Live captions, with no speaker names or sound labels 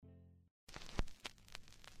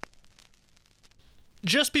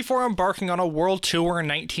Just before embarking on a world tour in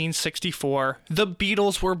 1964, the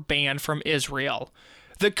Beatles were banned from Israel.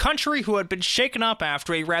 The country, who had been shaken up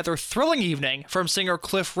after a rather thrilling evening from singer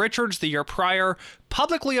Cliff Richards the year prior,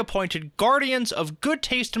 publicly appointed guardians of good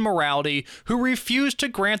taste and morality who refused to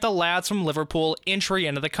grant the lads from Liverpool entry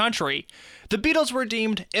into the country. The Beatles were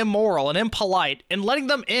deemed immoral and impolite, and letting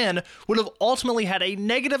them in would have ultimately had a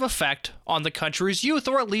negative effect on the country's youth,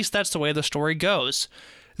 or at least that's the way the story goes.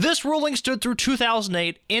 This ruling stood through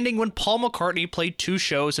 2008, ending when Paul McCartney played 2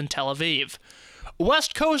 shows in Tel Aviv.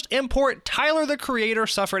 West Coast import Tyler, the Creator,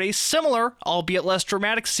 suffered a similar, albeit less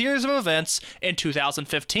dramatic, series of events in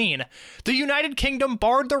 2015. The United Kingdom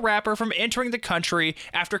barred the rapper from entering the country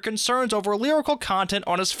after concerns over lyrical content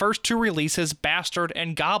on his first 2 releases, Bastard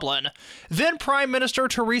and Goblin. Then Prime Minister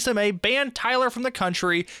Theresa May banned Tyler from the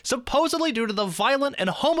country, supposedly due to the violent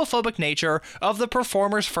and homophobic nature of the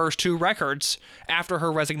performer's first 2 records. After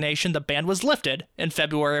her resignation, the ban was lifted in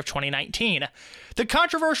February of 2019. The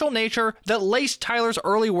controversial nature that laced Tyler's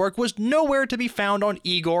early work was nowhere to be found on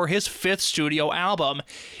Igor, his 5th studio album.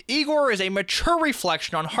 Igor is a mature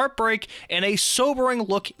reflection on heartbreak and a sobering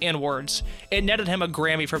look inwards. It netted him a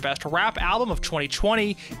Grammy for Best Rap Album of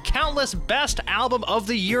 2020, countless Best Album of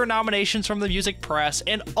the Year nominations from the music press,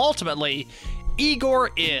 and ultimately,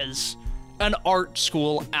 Igor is an art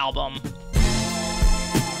school album.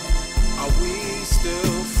 Are we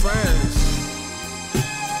still friends?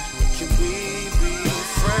 Can we be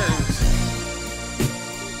friends?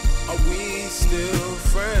 Are we still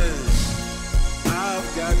friends?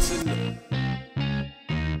 I've got to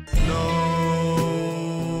know.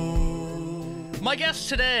 My guest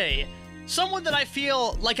today, someone that I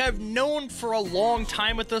feel like I've known for a long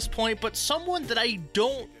time at this point, but someone that I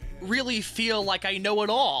don't really feel like I know it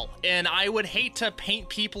all. And I would hate to paint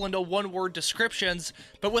people into one-word descriptions,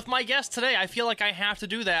 but with my guest today, I feel like I have to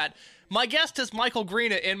do that. My guest is Michael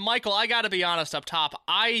Green, and Michael, I gotta be honest up top,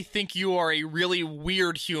 I think you are a really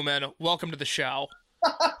weird human. Welcome to the show.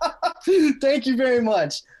 Thank you very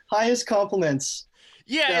much. Highest compliments.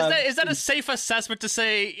 Yeah, is that a safe assessment to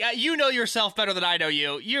say, you know yourself better than I know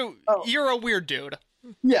you? You're a weird dude.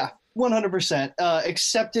 Yeah, 100%.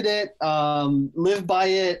 Accepted it, live by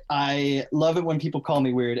it. I love it when people call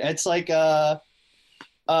me weird. It's like that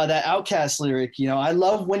Outkast lyric, you know, I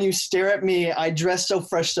love when you stare at me, I dress so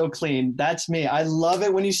fresh, so clean. That's me. I love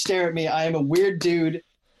it when you stare at me. I am a weird dude.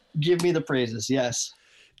 Give me the praises. Yes.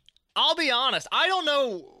 I'll be honest. I don't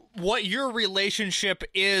know what your relationship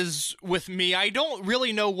is with me. I don't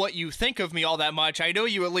really know what you think of me all that much. I know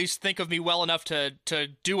you at least think of me well enough to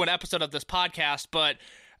do an episode of this podcast, but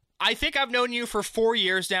I think I've known you for 4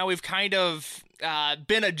 years now. We've kind of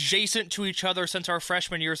been adjacent to each other since our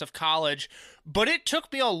freshman years of college, but it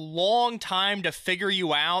took me a long time to figure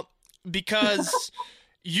you out because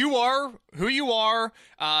you are who you are,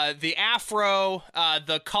 the afro,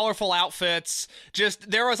 the colorful outfits,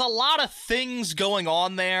 just there was a lot of things going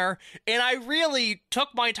on there, and I really took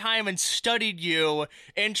my time and studied you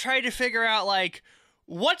and tried to figure out, like,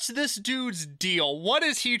 what's this dude's deal? What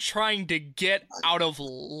is he trying to get out of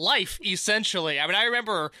life, essentially? I mean, I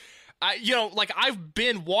remember, I've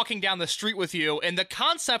been walking down the street with you, and the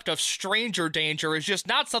concept of stranger danger is just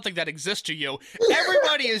not something that exists to you.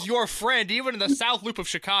 Everybody is your friend, even in the South Loop of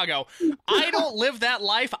Chicago. I don't live that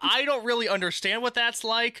life. I don't really understand what that's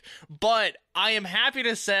like, but I am happy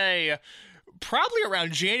to say probably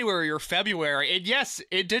around January or February, and yes,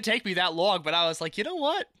 it did take me that long, but I was like, you know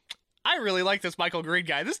what? I really like this Michael Green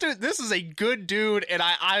guy. This is a good dude, and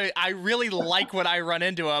I really like when I run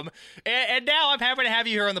into him. And now I'm happy to have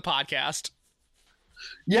you here on the podcast.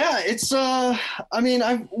 Yeah, it's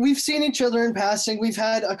we've seen each other in passing. We've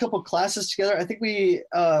had a couple classes together. I think we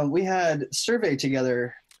had survey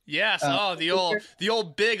together. Yes, the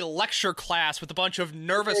old big lecture class with a bunch of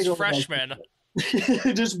nervous freshmen.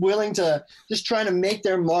 just trying to make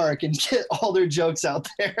their mark and get all their jokes out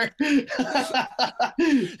there.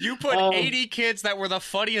 You put 80 kids that were the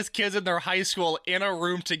funniest kids in their high school in a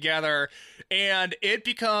room together, and it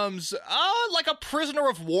becomes like a prisoner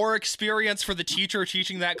of war experience for the teacher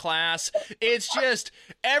teaching that class. It's just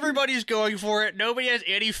everybody's going for it. Nobody has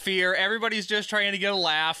any fear. Everybody's just trying to get a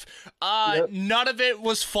laugh. None of it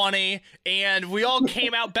was funny, and we all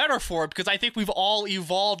came out better for it because I think we've all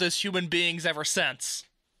evolved as human beings ever since.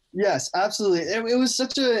 Yes, absolutely. It was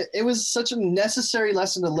such a necessary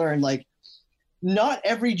lesson to learn. Like, not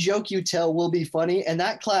every joke you tell will be funny, and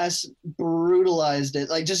that class brutalized it.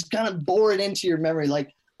 Like, just kind of bore it into your memory.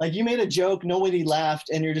 Like you made a joke, nobody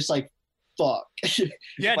laughed, and you're just like, fuck.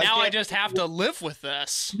 Yeah, now I just have to live with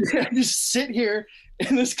this. Just sit here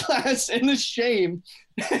in this class in the shame.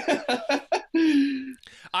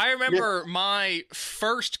 I remember my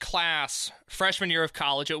first class, freshman year of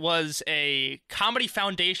college, it was a Comedy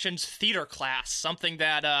Foundations theater class, something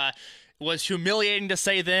that was humiliating to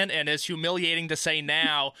say then and is humiliating to say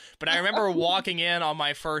now. But I remember walking in on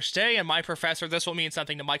my first day, and my professor, this will mean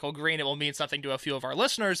something to Michael Green, it will mean something to a few of our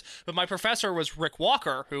listeners, but my professor was Rick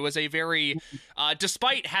Walker, who was a very,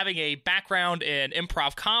 despite having a background in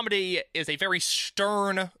improv comedy, is a very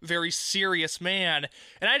stern, very serious man.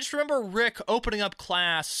 And I just remember Rick opening up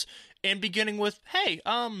class and beginning with, hey,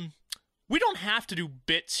 we don't have to do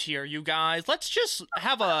bits here, you guys. Let's just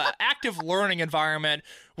have a active learning environment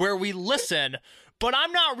where we listen, but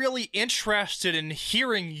I'm not really interested in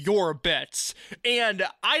hearing your bits. And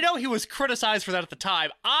I know he was criticized for that at the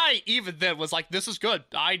time. I even then was like, this is good.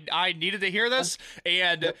 I needed to hear this.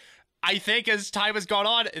 And I think as time has gone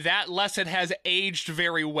on, that lesson has aged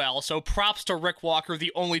very well. So props to Rick Walker,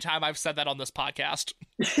 the only time I've said that on this podcast.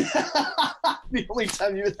 The only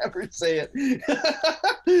time you would ever say it.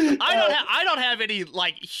 I don't have any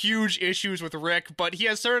like huge issues with Rick, but he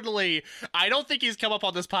has certainly, I don't think he's come up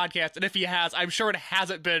on this podcast, and if he has, I'm sure it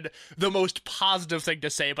hasn't been the most positive thing to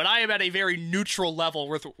say, but I am at a very neutral level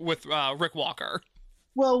with Rick Walker.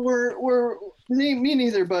 Well, we're me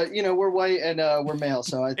neither, but you know we're white and we're male,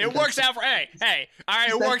 so I think it works out for hey, all right,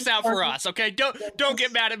 it works out for us, okay? Don't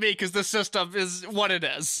get mad at me because the system is what it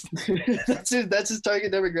is. that's his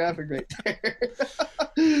target demographic right there.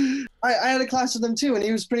 I had a class with him too, and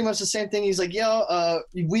he was pretty much the same thing. He's like,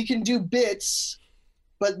 we can do bits,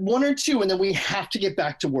 but one or two, and then we have to get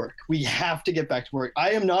back to work. We have to get back to work.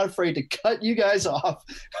 I am not afraid to cut you guys off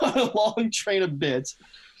on a long train of bits.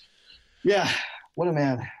 Yeah. What a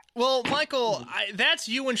man. Well, Michael, that's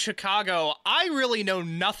you in Chicago. I really know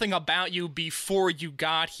nothing about you before you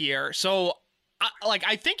got here. So,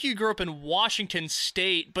 I think you grew up in Washington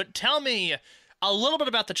State, but tell me a little bit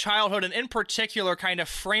about the childhood, and in particular, kind of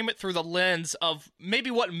frame it through the lens of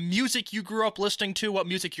maybe what music you grew up listening to, what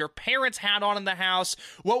music your parents had on in the house.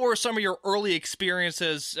 What were some of your early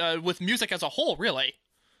experiences with music as a whole, really?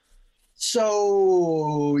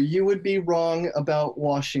 So you would be wrong about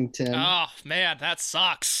Washington. Oh, man, that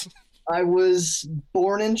sucks. I was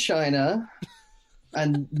born in China.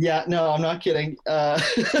 And yeah, no, I'm not kidding.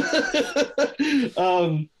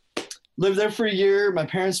 Lived there for a year. My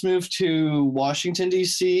parents moved to Washington,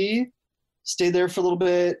 D.C., stayed there for a little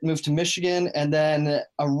bit, moved to Michigan. And then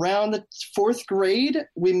around the 4th grade,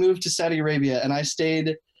 we moved to Saudi Arabia. And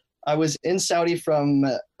I was in Saudi from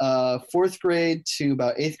 4th grade to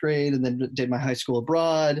about 8th grade, and then did my high school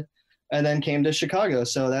abroad, and then came to Chicago.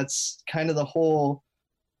 So that's kind of the whole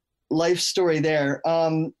life story there.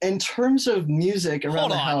 In terms of music around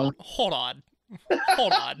the house. Hold on.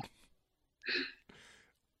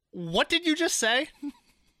 What did you just say?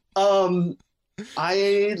 I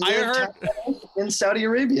lived in Saudi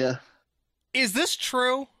Arabia. Is this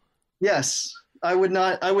true? Yes. I would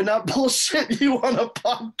not bullshit you on a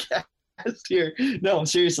podcast here. No,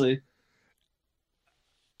 seriously.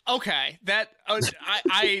 Okay, that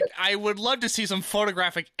I would love to see some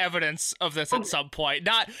photographic evidence of this at some point.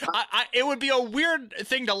 It would be a weird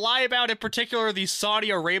thing to lie about, in particular the Saudi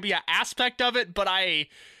Arabia aspect of it, but I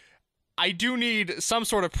do need some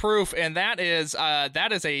sort of proof, and that is I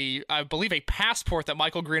believe a passport that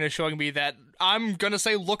Michael Green is showing me that I'm gonna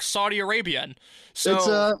say looks Saudi Arabian. So it's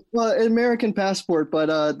an American passport, but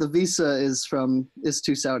the visa is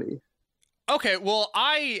to Saudi. Okay, well,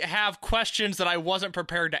 I have questions that I wasn't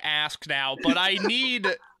prepared to ask now, but I need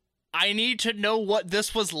to know what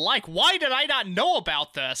this was like. Why did I not know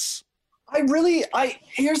about this?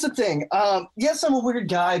 Here's the thing. Yes, I'm a weird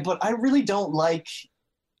guy, but I really don't like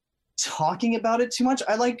talking about it too much.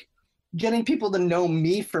 I like getting people to know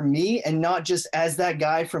me for me and not just as that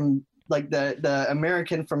guy from like the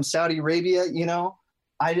American from Saudi Arabia, you know.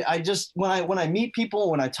 I just when I meet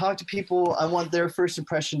people, when I talk to people, I want their first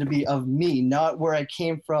impression to be of me, not where I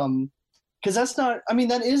came from, because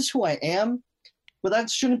that is who I am, but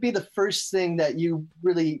that shouldn't be the first thing that you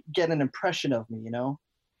really get an impression of me, you know.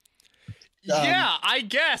 Yeah, I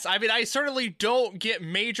guess. I mean, I certainly don't get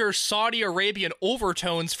major Saudi Arabian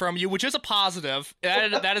overtones from you, which is a positive.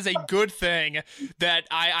 That is a good thing that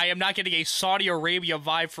I am not getting a Saudi Arabia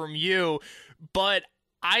vibe from you. But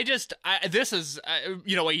this is,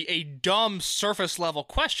 a dumb surface level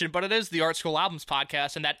question, but it is the Art School Albums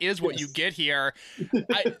podcast, and that is what you get here.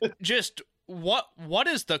 What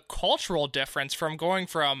is the cultural difference from going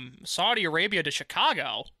from Saudi Arabia to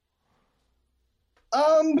Chicago?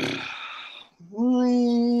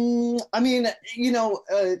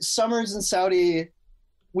 Summers in Saudi,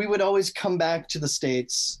 we would always come back to the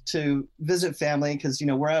States to visit family because,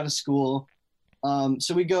 we're out of school.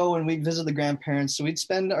 So we go and we visit the grandparents. So we'd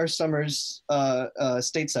spend our summers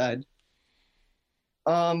stateside.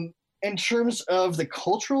 In terms of the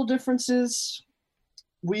cultural differences,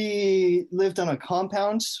 we lived on a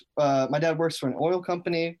compound. My dad works for an oil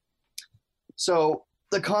company. So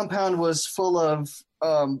the compound was full of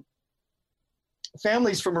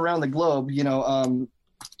families from around the globe,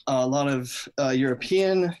 a lot of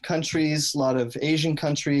European countries, a lot of Asian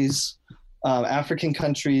countries, African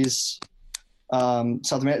countries,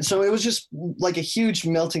 South America. So it was just like a huge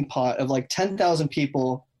melting pot of like 10,000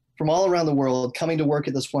 people from all around the world coming to work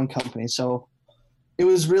at this one company. So it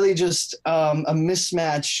was really just a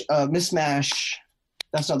mismatch.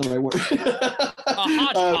 That's not the right word. A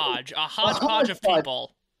hodgepodge of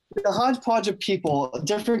people. A hodgepodge of people,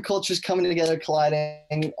 different cultures coming together,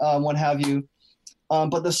 colliding, what have you.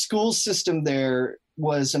 But the school system there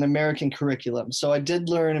was an American curriculum. So I did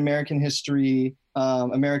learn American history,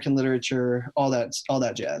 American literature, all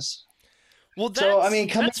that jazz. Well,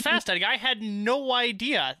 that's fascinating. I had no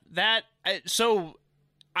idea that.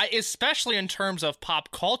 Especially in terms of pop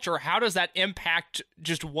culture, how does that impact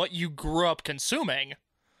just what you grew up consuming?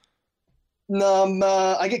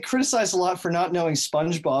 I get criticized a lot for not knowing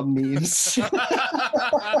SpongeBob memes.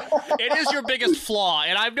 It is your biggest flaw,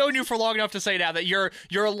 and I've known you for long enough to say now that your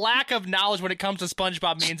lack of knowledge when it comes to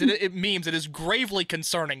SpongeBob memes, it is gravely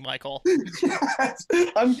concerning, Michael.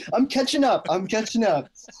 I'm catching up.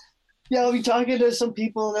 Yeah, I'll be talking to some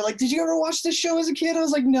people, and they're like, "Did you ever watch this show as a kid?" I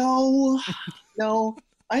was like, "No.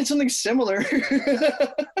 I had something similar."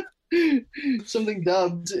 Something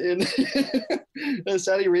dubbed in a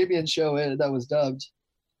Saudi Arabian show that was dubbed.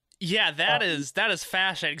 Yeah, that is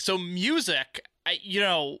fascinating. So music,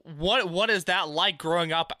 what is that like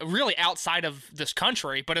growing up really outside of this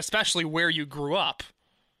country, but especially where you grew up?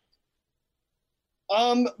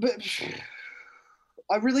 But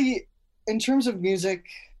I really, in terms of music,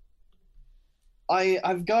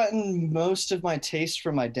 I've gotten most of my taste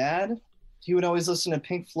from my dad. He would always listen to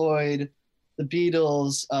Pink Floyd, the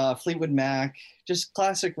Beatles, Fleetwood Mac, just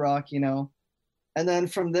classic rock, And then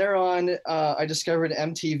from there on, I discovered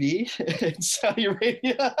MTV in Saudi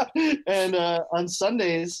Arabia. And on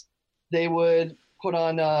Sundays, they would put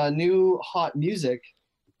on new hot music.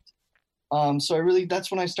 So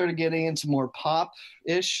that's when I started getting into more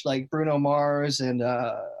pop-ish, like Bruno Mars and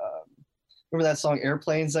remember that song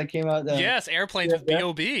Airplanes that came out? Yes, Airplanes with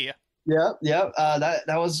B.O.B. Yeah.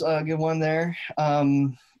 That was a good one there.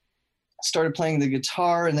 Started playing the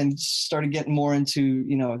guitar and then started getting more into,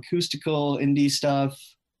 acoustical indie stuff.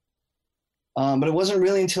 But it wasn't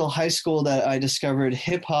really until high school that I discovered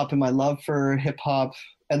hip hop and my love for hip hop.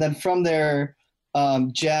 And then from there,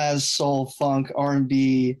 jazz, soul, funk,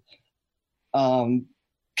 R&B,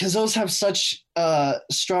 because those have such a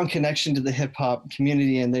strong connection to the hip hop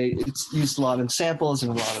community, and it's used a lot in samples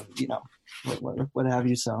and a lot of, what have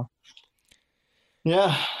you. So.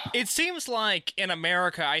 Yeah. It seems like in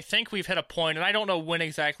America, I think we've hit a point, and I don't know when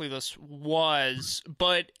exactly this was,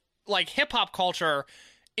 but like hip-hop culture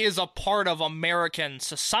is a part of American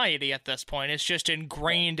society at this point. It's just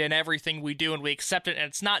ingrained in everything we do, and we accept it, and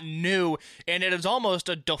it's not new, and it is almost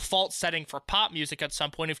a default setting for pop music at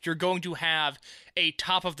some point. If you're going to have a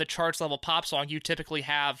top-of-the-charts level pop song, you typically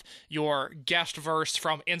have your guest verse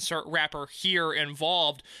from insert rapper here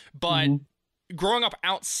involved, but... Mm-hmm. Growing up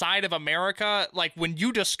outside of America, like when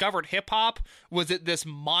you discovered hip hop, was it this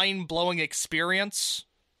mind-blowing experience?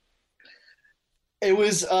 It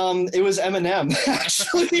was Eminem,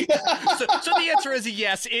 actually. so the answer is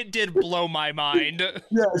yes, it did blow my mind.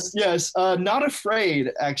 Yes. Not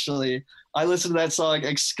Afraid, actually. I listened to that song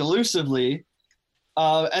exclusively.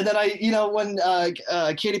 And then when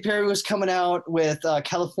Katy Perry was coming out with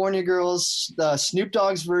California Girls, the Snoop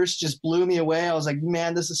Dogg's verse just blew me away. I was like,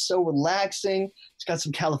 man, this is so relaxing. It's got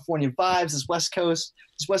some California vibes, this West Coast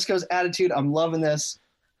attitude. I'm loving this.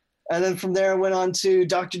 And then from there, I went on to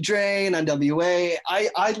Dr. Dre and NWA.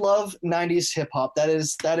 I love 90s hip hop. That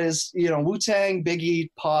is Wu-Tang, Biggie,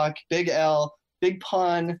 Pac, Big L, Big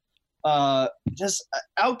Pun, just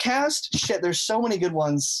Outkast. Shit, there's so many good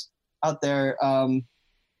ones out there.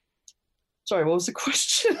 Sorry, what was the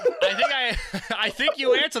question? I think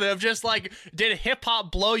you answered it. Of just like, did hip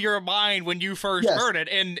hop blow your mind when you first heard it?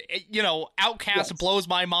 And Outkast blows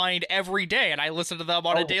my mind every day, and I listen to them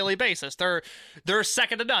on a daily basis. They're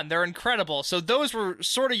second to none. They're incredible. So those were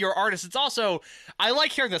sort of your artists. It's also, I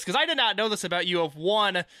like hearing this because I did not know this about you. Of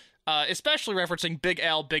one, especially referencing Big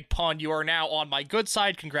L, Big Pun. You are now on my good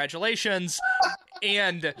side. Congratulations.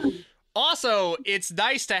 And Also, it's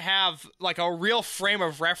nice to have like a real frame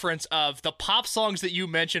of reference of the pop songs that you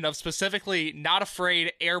mentioned, of specifically Not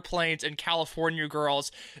Afraid, Airplanes, and California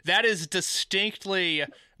Girls. That is distinctly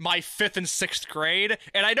my 5th and 6th grade,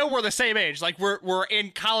 and I know we're the same age. Like we're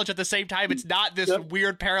in college at the same time. It's not this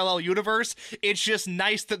weird parallel universe. It's just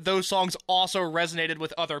nice that those songs also resonated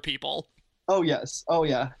with other people. Oh yes, oh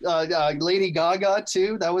yeah. Lady Gaga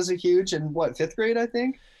too. That was a huge in what 5th grade, I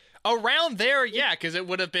think. Around there, yeah, because it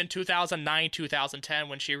would have been 2009, 2010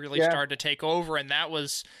 when she really started to take over, and that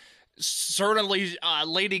was certainly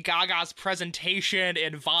Lady Gaga's presentation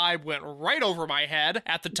and vibe went right over my head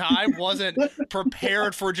at the time. Wasn't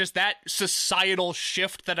prepared for just that societal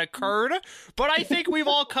shift that occurred, but I think we've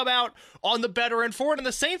all come out on the better end for it, and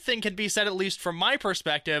the same thing can be said, at least from my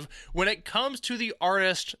perspective, when it comes to the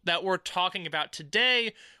artist that we're talking about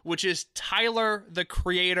today, which is Tyler, the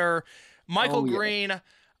Creator. Michael Green,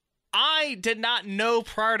 I did not know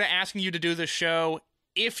prior to asking you to do this show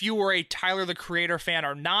if you were a Tyler, the Creator fan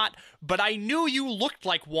or not, but I knew you looked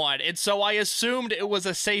like one, and so I assumed it was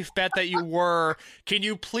a safe bet that you were. Can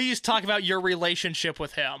you please talk about your relationship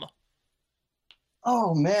with him?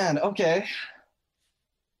 Oh, man. Okay.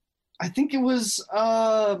 I think it was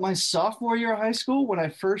my sophomore year of high school when I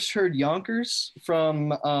first heard Yonkers from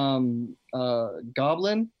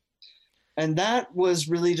Goblin, and that was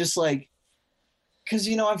really just like, because,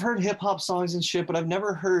 you know, I've heard hip-hop songs and shit, but I've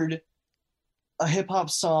never heard a hip-hop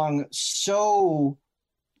song so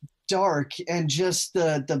dark, and just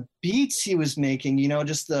the beats he was making, you know,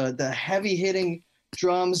 just the heavy-hitting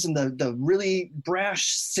drums and the really brash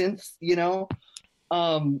synth, you know.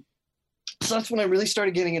 So that's when I really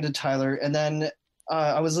started getting into Tyler. And then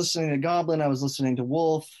I was listening to Goblin, I was listening to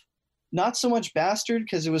Wolf. Not so much Bastard,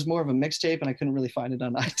 because it was more of a mixtape and I couldn't really find it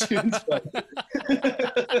on iTunes.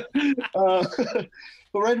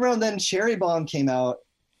 But right around then, Cherry Bomb came out.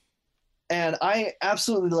 And I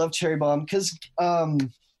absolutely love Cherry Bomb because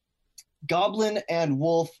Goblin and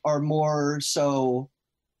Wolf are more so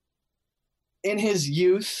in his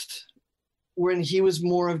youth, when he was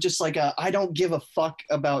more of just like I don't give a fuck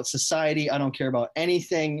about society. I don't care about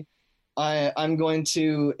anything. I'm going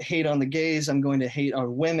to hate on the gays. I'm going to hate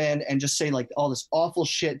on women and just say like all this awful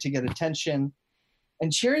shit to get attention.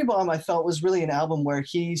 And Cherry Bomb, I felt, was really an album where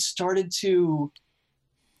he started to,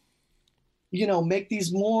 you know, make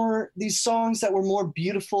these songs that were more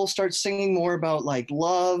beautiful, start singing more about like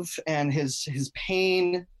love and his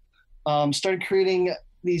pain, started creating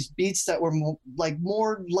these beats that were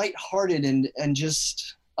more lighthearted and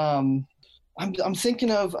just, I'm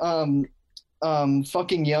thinking of,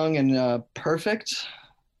 Fucking Young and Perfect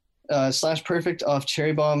 / Perfect off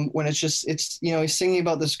Cherry Bomb, when it's you know, he's singing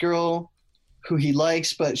about this girl who he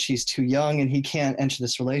likes, but she's too young and he can't enter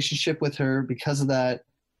this relationship with her because of that.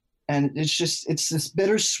 And it's this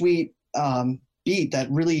bittersweet beat that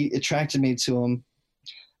really attracted me to him.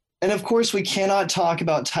 And of course, we cannot talk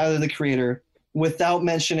about Tyler, the Creator, without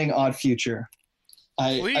mentioning Odd Future.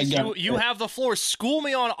 Please, you have the floor. School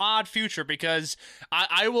me on Odd Future, because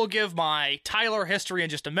I will give my Tyler history in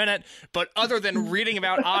just a minute, but other than reading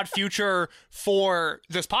about Odd Future for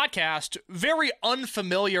this podcast, very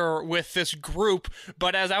unfamiliar with this group,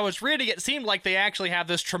 but as I was reading, it seemed like they actually have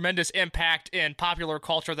this tremendous impact in popular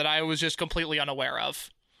culture that I was just completely unaware of.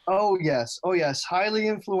 Oh yes, highly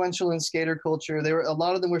influential in skater culture. A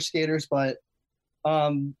lot of them were skaters, but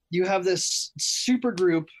you have this super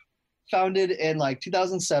group founded in like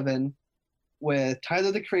 2007 with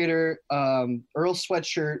Tyler, the Creator, Earl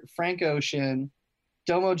Sweatshirt, Frank Ocean,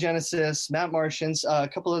 Domo Genesis, Matt Martians, a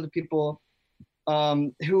couple other people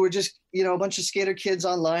who were just, you know, a bunch of skater kids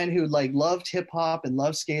online who like loved hip hop and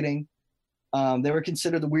loved skating. They were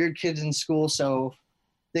considered the weird kids in school, so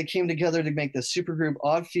they came together to make this supergroup,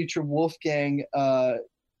 Odd Future Wolfgang,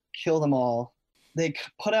 Kill Them All. They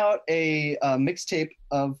put out a mixtape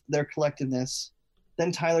of their collectiveness.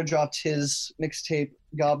 Then Tyler dropped his mixtape,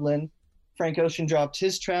 Goblin. Frank Ocean dropped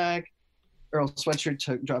his track. Earl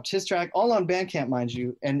Sweatshirt dropped his track, all on Bandcamp, mind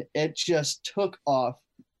you, and it just took off.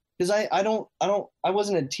 Because I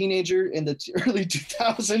wasn't a teenager in the early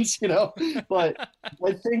 2000s, you know, but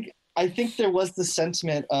I think there was the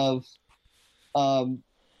sentiment of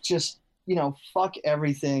just, you know, fuck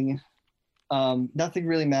everything. Nothing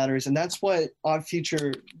really matters, and that's what Odd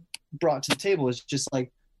Future brought to the table. Is just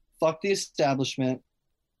like, fuck the establishment,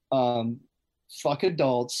 fuck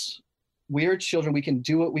adults. We are children. We can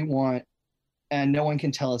do what we want, and no one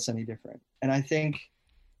can tell us any different. And I think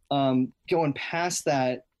going past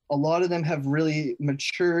that, a lot of them have really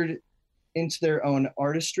matured into their own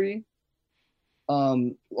artistry.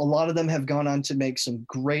 A lot of them have gone on to make some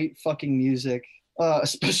great fucking music.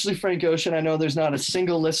 especially Frank Ocean. I know there's not a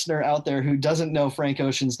single listener out there who doesn't know Frank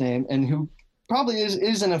Ocean's name and who probably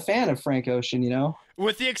isn't a fan of Frank Ocean, you know?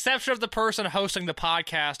 With the exception of the person hosting the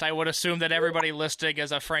podcast, I would assume that everybody listening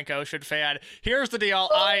is a Frank Ocean fan. Here's the deal.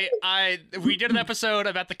 We did an episode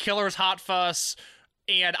about the Killer's Hot Fuss,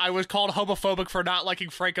 and I was called homophobic for not liking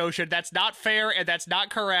Frank Ocean. That's not fair, and that's not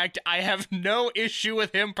correct. I have no issue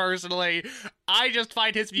with him personally. I just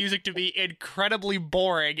find his music to be incredibly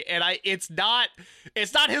boring, and it's not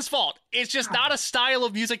his fault. It's just not a style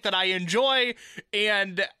of music that I enjoy,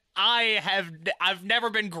 and I've never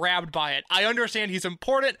been grabbed by it. I understand he's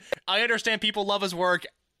important. I understand people love his work.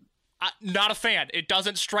 Not a fan. It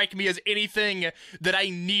doesn't strike me as anything that I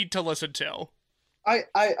need to listen to.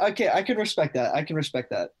 Okay, I can respect that.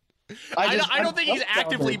 I don't think he's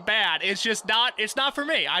actively bad. It's just not. It's not for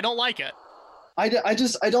me. I don't like it. I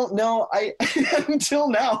don't know. Until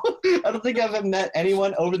now, I don't think I've met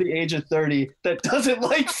anyone over the age of 30 that doesn't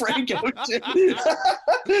like Frank Ocean.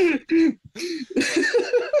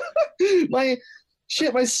 My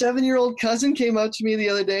 7-year-old cousin came up to me the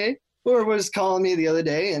other day, or was calling me the other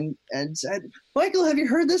day, and said, "Michael, have you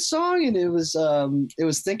heard this song?" And it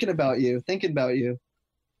was thinking about you.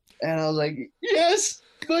 And I was like, "Yes,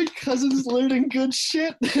 my cousin's learning good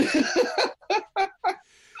shit."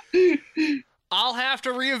 I'll have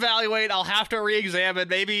to reevaluate. I'll have to reexamine.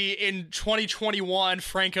 Maybe in 2021,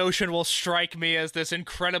 Frank Ocean will strike me as this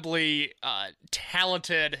incredibly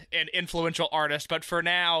talented and influential artist. But for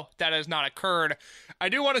now, that has not occurred. I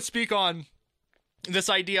do want to speak on this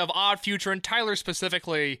idea of Odd Future and Tyler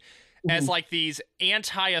specifically as like these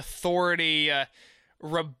anti-authority,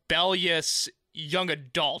 rebellious young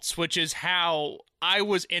adults, which is how I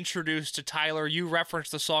was introduced to Tyler. You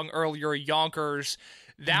referenced the song earlier, Yonkers.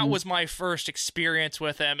 That was my first experience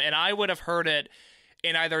with him, and I would have heard it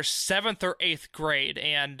in either 7th or 8th grade.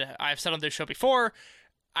 And I've said on this show before,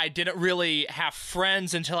 I didn't really have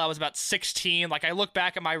friends until I was about 16. Like, I look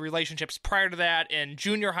back at my relationships prior to that in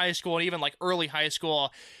junior high school and even like early high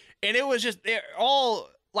school, and it was just all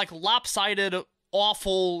like lopsided,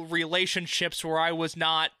 awful relationships where I was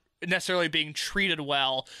not necessarily being treated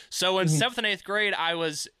well. So in 7th and 8th grade, I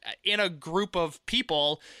was in a group of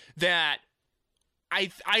people that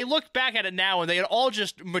I look back at it now, and they had all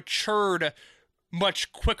just matured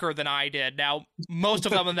much quicker than I did. Now, most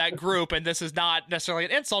of them in that group, and this is not necessarily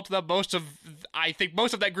an insult to them, I think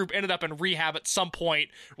most of that group ended up in rehab at some point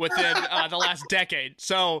within the last decade.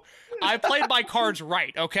 So I played my cards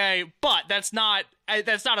right, okay? But that's not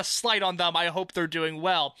a slight on them. I hope they're doing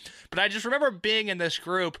well. But I just remember being in this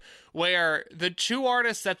group where the two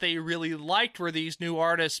artists that they really liked were these new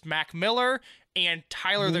artists, Mac Miller and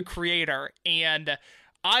Tyler, the Creator. And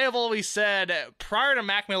I have always said, prior to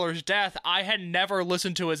Mac Miller's death, I had never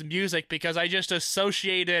listened to his music because I just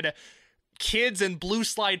associated kids in Blue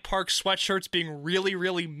Slide Park sweatshirts being really,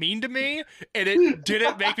 really mean to me, and it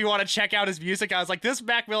didn't make me want to check out his music. I was like, this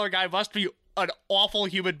Mac Miller guy must be an awful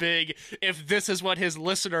human being if this is what his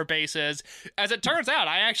listener base is. As it turns out,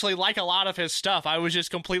 I actually like a lot of his stuff. I was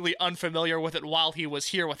just completely unfamiliar with it while he was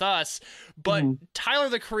here with us. But Tyler,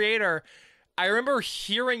 the Creator, I remember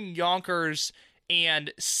hearing Yonkers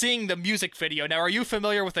and seeing the music video. Now, are you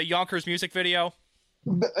familiar with the Yonkers music video?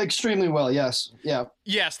 Extremely well, yes. Yeah.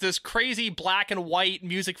 Yes, this crazy black and white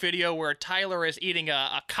music video where Tyler is eating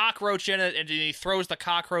a cockroach in it, and he throws the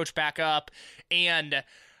cockroach back up. And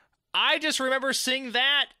I just remember seeing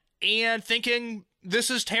that and thinking,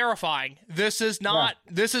 this is terrifying. This is not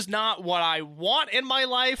what I want in my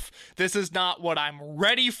life. This is not what I'm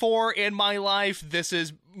ready for in my life. This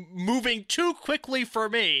is moving too quickly for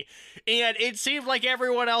me. And it seemed like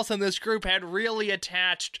everyone else in this group had really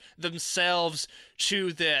attached themselves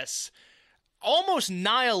to this almost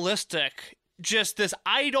nihilistic, just this,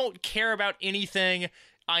 I don't care about anything.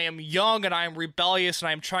 I am young and I am rebellious and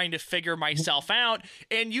I'm trying to figure myself out.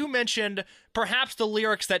 And you mentioned perhaps the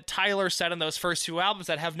lyrics that Tyler said in those first two albums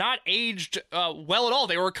that have not aged well at all.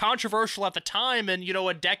 They were controversial at the time, and, you know,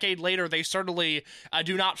 a decade later, they certainly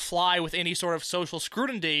do not fly with any sort of social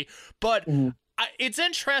scrutiny. But it's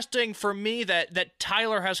interesting for me that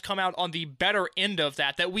Tyler has come out on the better end of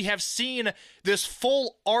that we have seen this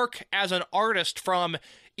full arc as an artist from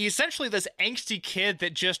essentially this angsty kid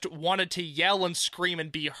that just wanted to yell and scream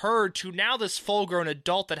and be heard to now this full-grown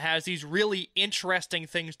adult that has these really interesting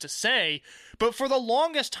things to say. But for the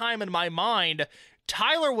longest time in my mind,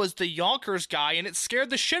 Tyler was the Yonkers guy, and it scared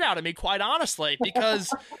the shit out of me, quite honestly,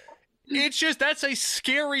 because it's just, that's a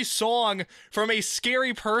scary song from a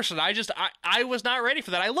scary person. I was not ready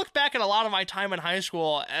for that. I look back at a lot of my time in high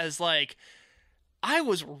school as like, I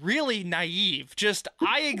was really naive. Just,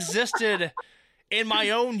 I existed in my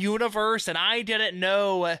own universe and I didn't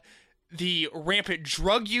know the rampant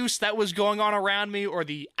drug use that was going on around me, or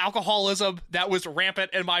the alcoholism that was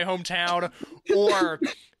rampant in my hometown, or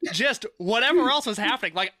just whatever else was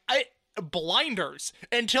happening. Like, blinders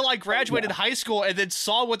until I graduated high school and then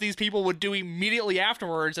saw what these people would do immediately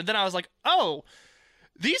afterwards. And then I was like, oh,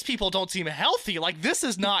 these people don't seem healthy. Like, this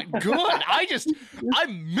is not good. I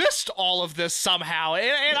missed all of this somehow,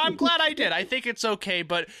 and I'm glad I did. I think it's okay,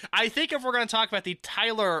 but I think if we're going to talk about the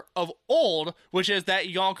Tyler of old, which is that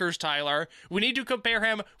Yonkers Tyler, we need to compare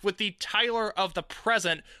him with the Tyler of the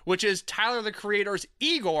present, which is Tyler, the Creator's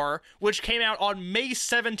Igor, which came out on May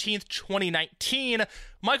 17th, 2019.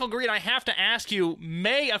 Michael Green, I have to ask you,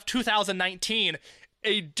 May of 2019,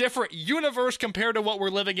 a different universe compared to what we're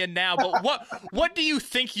living in now, but what do you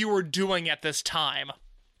think you were doing at this time?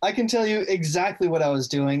 I can tell you exactly what I was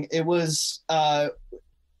doing. It was,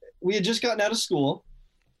 we had just gotten out of school.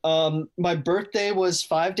 My birthday was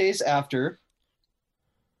 5 days after.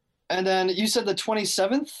 And then you said the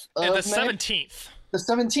 27th of And the May? 17th. The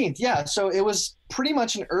 17th, yeah. So it was pretty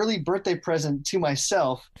much an early birthday present to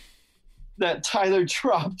myself that Tyler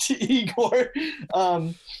dropped Igor.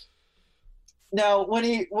 Now, when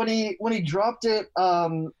he dropped it,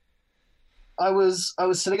 I was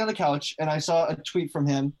sitting on the couch and I saw a tweet from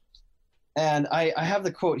him, and I have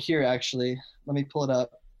the quote here actually. Let me pull it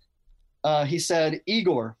up. He said,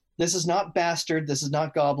 "Igor, this is not Bastard. This is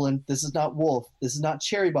not Goblin. This is not Wolf. This is not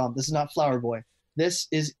Cherry Bomb. This is not Flower Boy. This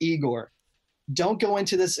is Igor. Don't go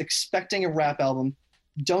into this expecting a rap album.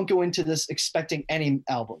 Don't go into this expecting any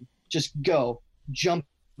album. Just go, jump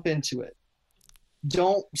into it.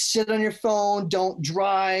 Don't sit on your phone. Don't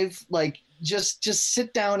drive. Like, just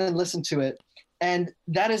sit down and listen to it." And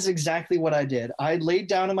that is exactly what I did. I laid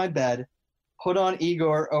down in my bed, put on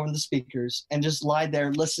Igor over the speakers, and just lied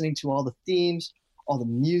there listening to all the themes, all the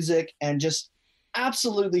music, and just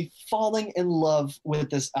absolutely falling in love with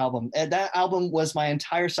this album. And that album was my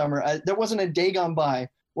entire summer. There wasn't a day gone by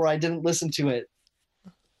where I didn't listen to it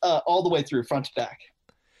all the way through, front to back.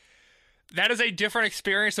 That is a different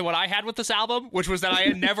experience than what I had with this album, which was that I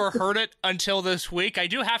had never heard it until this week. I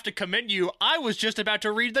do have to commend you. I was just about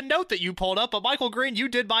to read the note that you pulled up, but Michael Green, you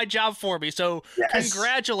did my job for me, so yes.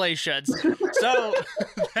 Congratulations. So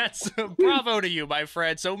that's bravo to you, my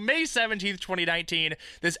friend. So May 17th, 2019,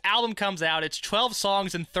 this album comes out. It's 12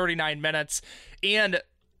 songs in 39 minutes, and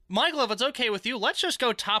Michael, if it's okay with you, let's just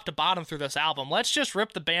go top to bottom through this album. Let's just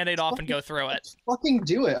rip the Band-Aid off and go through it. Fucking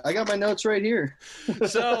do it. I got my notes right here.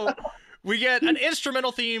 So we get an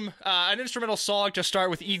instrumental theme, an instrumental song to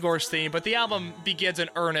start with Igor's theme, but the album begins in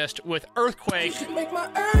earnest with Earthquake. You make my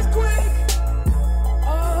earthquake.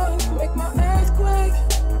 Oh, you make my earthquake.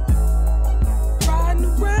 Riding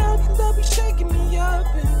around, you love you shaking me up,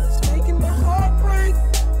 and it's making my heart break.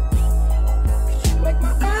 You make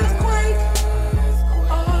my earthquake.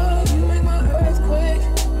 Oh, you make my earthquake.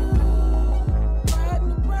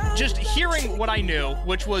 Just hearing what I knew,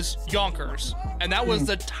 which was Yonkers, and that was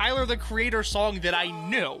the Tyler, the Creator song that I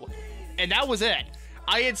knew, and that was it.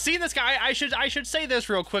 I had seen this guy. I should say this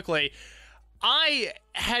real quickly. I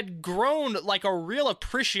had grown like a real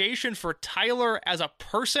appreciation for Tyler as a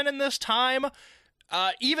person in this time,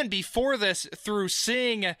 even before this, through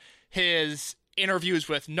seeing his interviews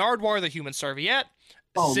with Nardwuar, the Human Serviette,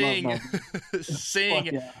 seeing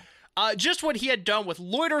just what he had done with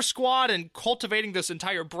Loiter Squad and cultivating this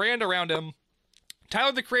entire brand around him.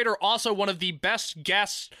 Tyler, the Creator, also one of the best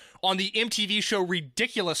guests on the MTV show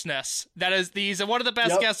Ridiculousness. He's one of the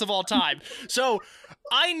best guests of all time. So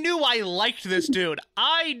I knew I liked this dude.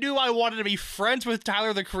 I knew I wanted to be friends with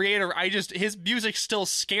Tyler, the Creator. His music still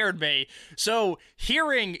scared me. So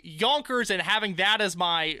hearing Yonkers and having that as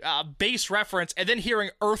my base reference, and then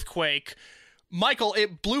hearing Earthquake, Michael,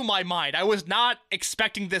 it blew my mind. I was not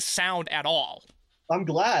expecting this sound at all. I'm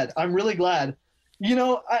glad. I'm really glad. You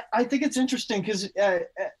know, I think it's interesting because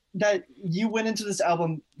that you went into this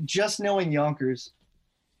album just knowing Yonkers,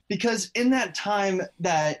 because in that time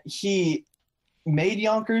that he made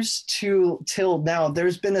Yonkers till now,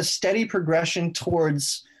 there's been a steady progression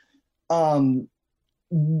towards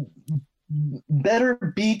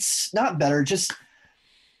better beats, not better, just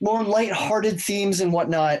more lighthearted themes and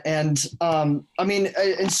whatnot. And I mean,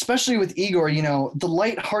 especially with Igor, you know, the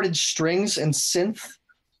lighthearted strings and synth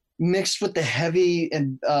mixed with the heavy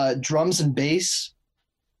and drums and bass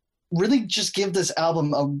really just give this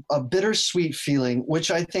album a bittersweet feeling,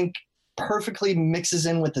 which I think perfectly mixes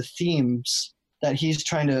in with the themes that he's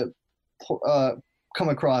trying to come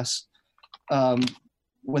across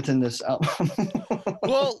within this album.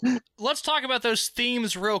 Well, let's talk about those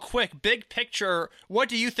themes real quick. Big picture, what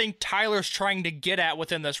do you think Tyler's trying to get at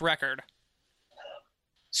within this record?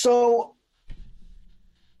 So,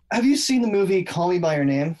 have you seen the movie Call Me by Your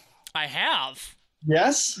Name? I have.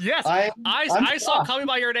 Yes. Yes. I saw Call Me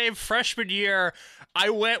by Your Name freshman year. I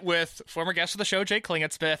went with former guest of the show, Jake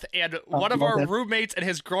Klingensmith, and one of our roommates and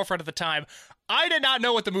his girlfriend at the time. I did not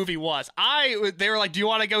know what the movie was. They were like, "Do you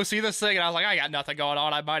want to go see this thing?" And I was like, "I got nothing going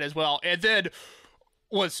on. I might as well." And then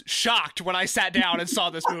was shocked when I sat down and saw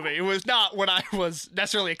this movie. It was not what I was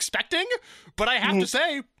necessarily expecting, but I have to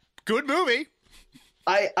say, good movie.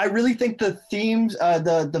 I really think the themes,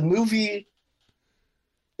 the movie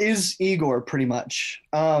is Igor pretty much.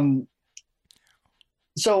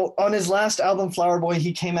 So on his last album, Flower Boy,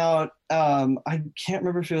 he came out, I can't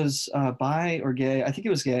remember if it was bi or gay. I think it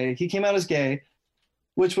was gay. He came out as gay,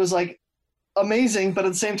 which was like amazing. But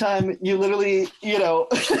at the same time, you literally,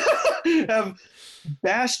 have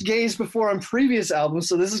bashed gays before on previous albums.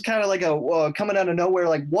 So this is kind of like a coming out of nowhere,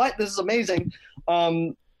 like, what? This is amazing.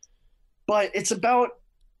 But it's about,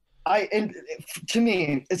 to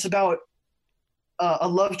me, it's about a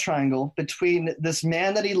love triangle between this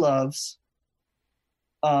man that he loves,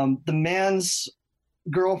 the man's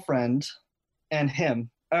girlfriend, and him.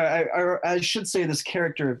 I should say this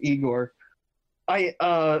character of Igor.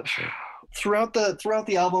 Throughout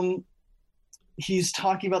the album, he's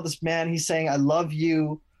talking about this man. He's saying, "I love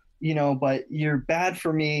you, but you're bad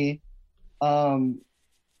for me.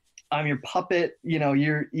 I'm your puppet.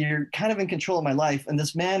 You're kind of in control of my life." And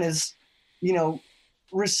this man is,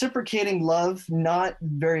 reciprocating love not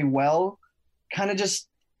very well, kind of just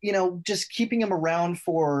keeping him around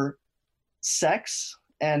for sex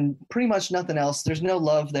and pretty much nothing else. There's no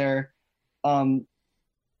love there.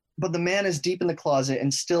 But the man is deep in the closet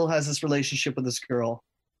and still has this relationship with this girl.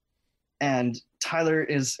 And Tyler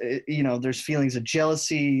is, there's feelings of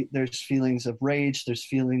jealousy, there's feelings of rage, there's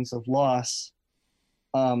feelings of loss.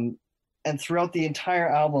 And throughout the entire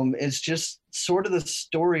album, it's just sort of the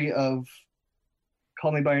story of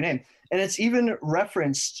Call Me by Your Name. And it's even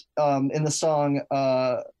referenced in the song,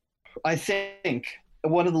 I think.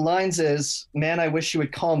 One of the lines is, "Man, I wish you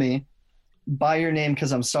would call me by your name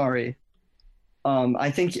because I'm sorry."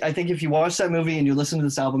 I think if you watch that movie and you listen to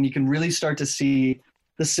this album, you can really start to see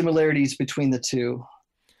the similarities between the two.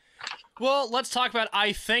 Well, let's talk about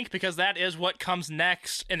I Think, because that is what comes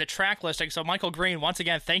next in the track listing. So, Michael Green, once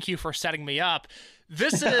again, thank you for setting me up.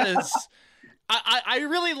 This is... I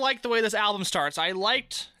really like the way this album starts. I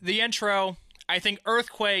liked the intro. I think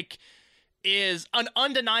Earthquake is an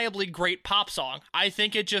undeniably great pop song. I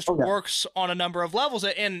think it just works on a number of levels.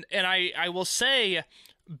 And I will say,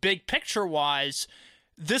 big picture-wise,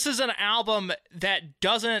 this is an album that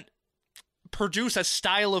doesn't produce a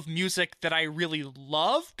style of music that I really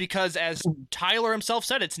love, because as Tyler himself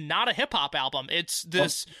said, it's not a hip-hop album. It's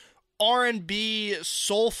this R&B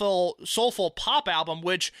soulful pop album,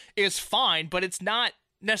 which is fine, but it's not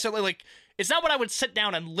necessarily like, it's not what I would sit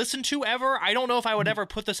down and listen to ever. I don't know if I would ever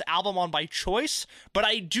put this album on by choice, but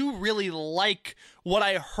I do really like what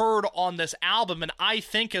I heard on this album, and I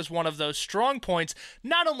think is one of those strong points,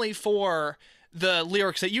 not only for the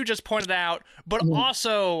lyrics that you just pointed out, but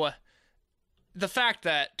also the fact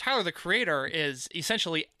that Tyler, the Creator, is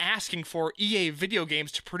essentially asking for EA video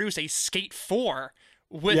games to produce a Skate 4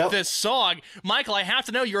 with this song. Michael, I have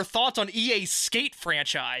to know your thoughts on EA's Skate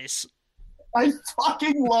franchise. I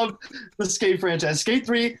fucking love the Skate franchise. Skate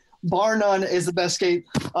 3, bar none, is the best Skate.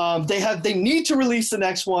 They need to release the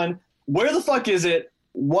next one. Where the fuck is it?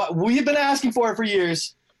 What we've been asking for it for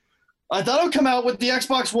years. I thought it would come out with the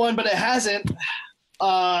Xbox One, but it hasn't.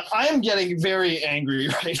 I am getting very angry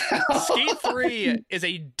right now. Skate 3 is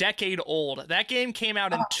a decade old. That game came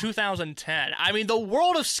out in 2010. I mean, the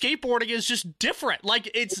world of skateboarding is just different. Like,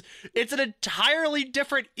 it's an entirely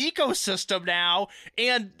different ecosystem now,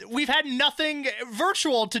 and we've had nothing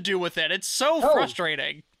virtual to do with it. It's so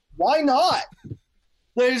frustrating. Why not?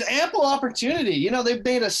 There's ample opportunity. They've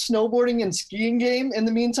made a snowboarding and skiing game in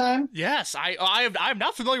the meantime. Yes, I'm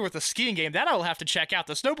not familiar with the skiing game. That I will have to check out.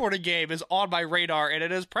 The snowboarding game is on my radar, and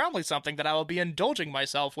it is probably something that I will be indulging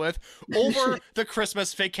myself with over the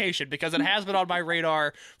Christmas vacation, because it has been on my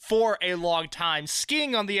radar for a long time.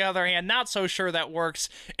 Skiing, on the other hand, not so sure that works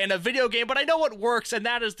in a video game, but I know what works, and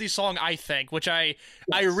that is the song I Think, which I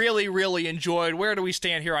really, really enjoyed. Where do we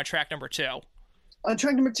stand here on track number 2? On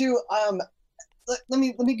track number 2, let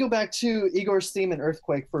me go back to Igor's theme in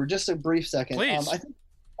Earthquake for just a brief second. Please.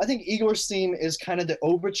 I think Igor's theme is kind of the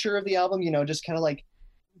overture of the album, just kind of like,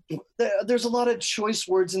 there's a lot of choice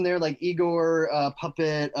words in there, like Igor,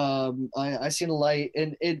 puppet, I see the light,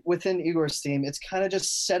 and within Igor's theme, it's kind of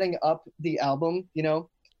just setting up the album.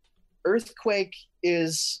 Earthquake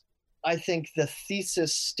is I think, the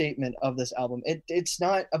thesis statement of this album. It's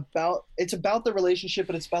not about, it's about the relationship,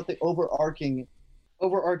 but it's about the overarching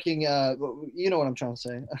you know what I'm trying to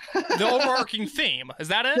say. The overarching theme, is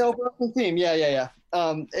that it? The overarching theme, yeah.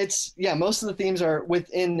 It's, yeah, most of the themes are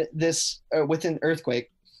within this, within Earthquake.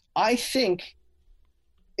 I think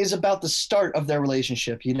is about the start of their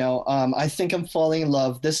relationship. You know, I think I'm falling in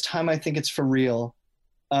love this time. I think it's for real.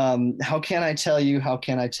 How can I tell you? How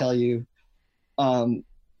can I tell you?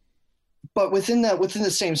 But within the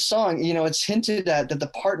same song, you know, it's hinted at that the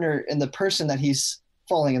partner and the person that he's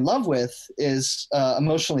falling in love with is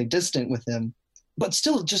emotionally distant with him, but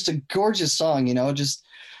still just a gorgeous song. You know, just,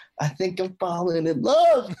 I think I'm falling in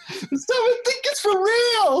love. So I think it's for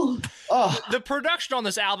real. Oh. The production on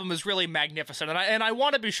this album is really magnificent, and I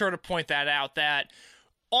want to be sure to point that out, that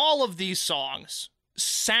all of these songs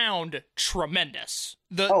sound tremendous.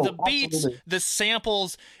 The beats, absolutely. The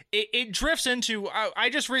samples, it drifts into, I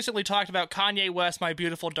just recently talked about Kanye West, My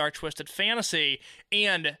Beautiful Dark Twisted Fantasy,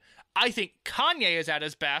 and I think Kanye is at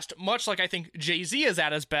his best, much like I think Jay-Z is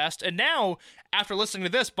at his best, and now, after listening to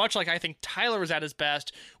this, much like I think Tyler is at his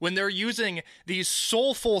best, when they're using these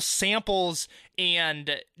soulful samples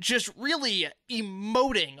and just really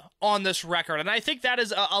emoting on this record. And I think that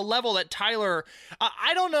is a level that Tyler,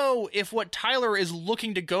 I don't know if what Tyler is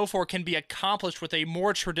looking to go for can be accomplished with a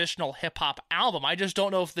more traditional hip-hop album. I just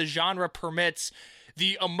don't know if the genre permits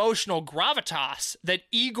the emotional gravitas that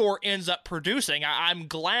Igor ends up producing. I'm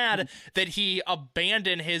glad that he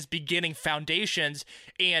abandoned his beginning foundations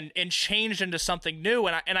and changed into something new.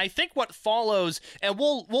 And I think what follows, and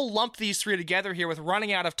we'll lump these three together here with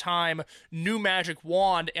Running Out of Time, New Magic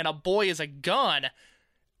Wand, and A Boy Is a Gun.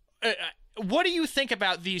 What do you think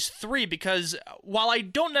about these three? Because while I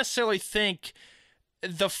don't necessarily think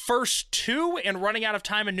the first two and Running Out of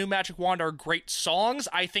Time and New Magic Wand are great songs,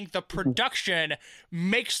 I think the production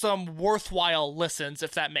makes them worthwhile listens,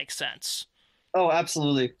 if that makes sense. Oh,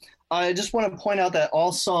 absolutely. I just want to point out that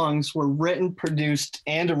all songs were written, produced,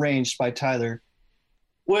 and arranged by Tyler.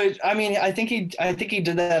 Which, I mean, I think he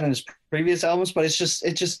did that in his previous albums, but it's just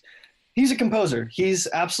he's a composer. He's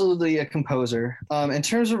absolutely a composer. In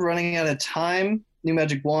terms of Running Out of Time, New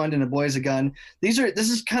Magic Wand, and A Boy Is a Gun, this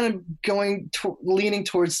is kind of leaning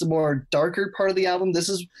towards the more darker part of the album. This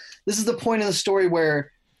is the point of the story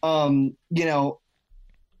where with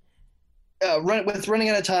Running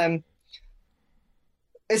Out of Time,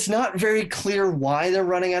 it's not very clear why they're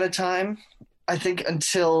running out of time, I think,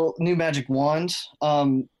 until New Magic Wand.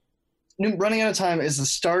 Running Out of Time is the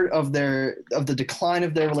start of the decline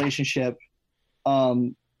of their relationship.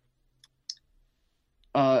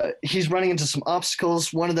 He's running into some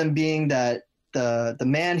obstacles, one of them being that the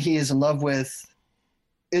man he is in love with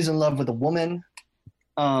a woman,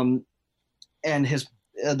 and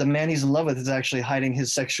the man he's in love with is actually hiding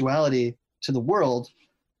his sexuality to the world.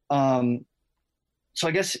 So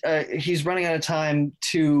I guess he's running out of time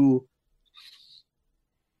to,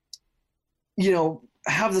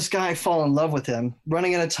 have this guy fall in love with him,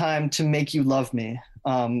 running out of time to make you love me.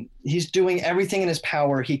 He's doing everything in his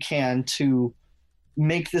power he can to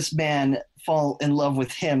make this man fall in love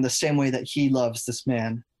with him the same way that he loves this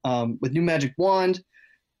man. With New Magic Wand,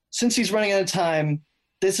 since he's running out of time,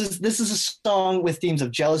 this is a song with themes of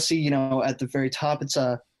jealousy. At the very top, it's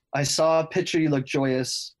I saw a picture, you look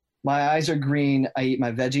joyous. My eyes are green, I eat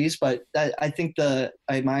my veggies. But I think my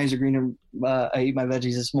eyes are green, I eat my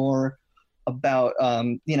veggies is more about,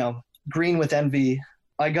 green with envy.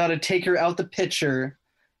 I got to take her out the picture.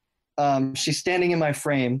 She's standing in my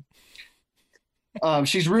frame.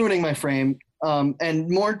 She's ruining my frame. And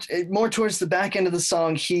more towards the back end of the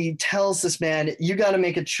song, he tells this man, you got to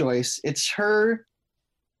make a choice. It's her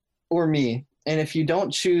or me. And if you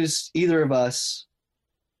don't choose either of us,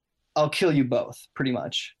 I'll kill you both, pretty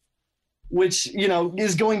much. Which,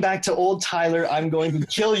 is going back to old Tyler, I'm going to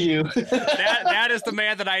kill you. that is the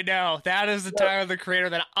man that I know. That is the Tyler, the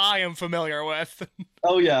Creator, that I am familiar with.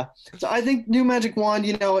 Oh, yeah. So I think New Magic Wand,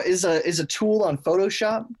 is a tool on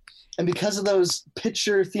Photoshop. And because of those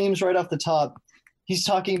picture themes right off the top, he's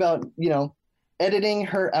talking about, editing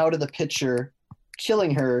her out of the picture,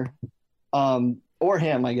 killing her, or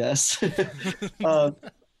him, I guess.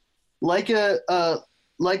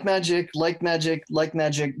 Like magic,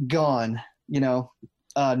 gone,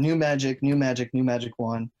 new magic, New Magic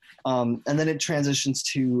Wand. And then it transitions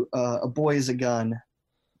to A Boy Is a Gun,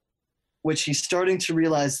 which he's starting to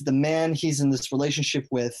realize that the man he's in this relationship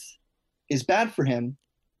with is bad for him,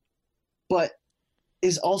 but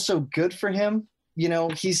is also good for him.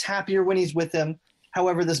 He's happier when he's with him.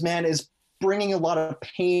 However, this man is bringing a lot of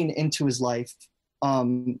pain into his life.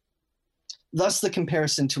 Thus the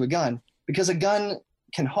comparison to a gun, because a gun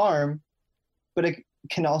can harm, but it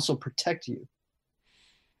can also protect you.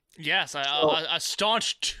 Yes, a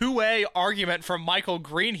staunch two-way argument from Michael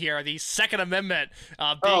Green here, the Second Amendment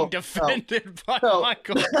being defended by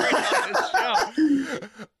Michael Green on this show.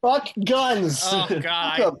 Fuck guns. Oh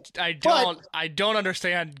God, I don't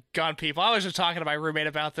understand gun people. I was just talking to my roommate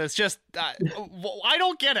about this. Just I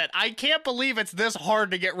don't get it. I can't believe it's this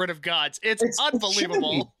hard to get rid of guns. It's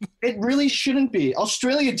unbelievable. It really shouldn't be.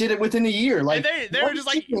 Australia did it within a year. Like they were just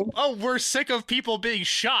like, oh, we're sick of people being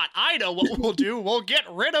shot. I know what we'll do. We'll get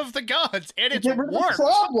rid of the guns, and it's worked. The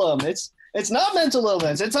problem. It's not mental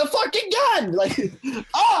illness. It's a fucking gun. Like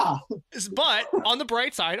But on the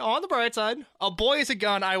bright side, "A Boy Is a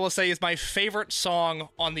Gun," I will say, is my favorite song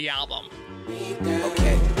on the album.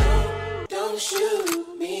 Okay. Don't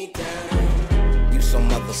shoot me down. You so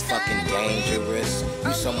motherfucking dangerous.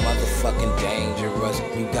 You so motherfucking dangerous.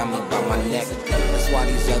 You got me by my neck. That's why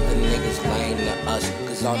these other niggas lame to us.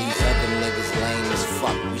 Cause all these other niggas lame as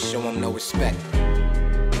fuck. We show them no respect.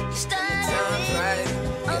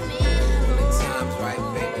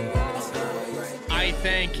 I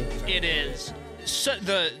think it is so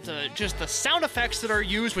the sound effects that are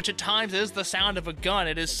used, which at times is the sound of a gun.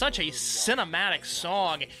 It is such a cinematic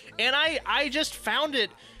song, and I just found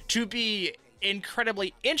it to be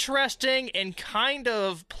incredibly interesting and kind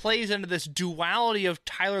of plays into this duality of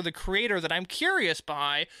Tyler the Creator that I'm curious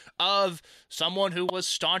by, of someone who was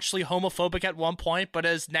staunchly homophobic at one point, but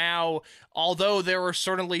is now, although there are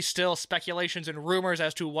certainly still speculations and rumors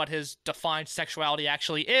as to what his defined sexuality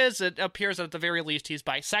actually is, it appears that at the very least he's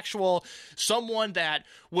bisexual. Someone that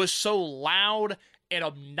was so loud and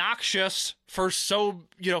obnoxious for so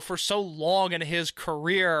long in his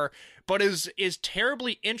career, but is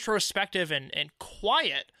terribly introspective and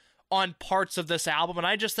quiet on parts of this album. And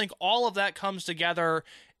I just think all of that comes together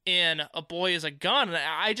in A Boy Is a Gun. And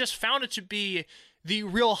I just found it to be the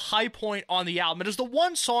real high point on the album. It is the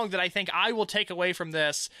one song that I think I will take away from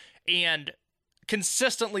this and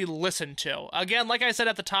consistently listen to. Again, like I said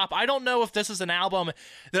at the top, I don't know if this is an album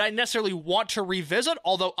that I necessarily want to revisit,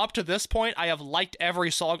 although up to this point, I have liked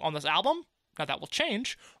every song on this album. Now that will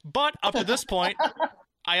change, but up to this point,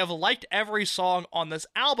 I have liked every song on this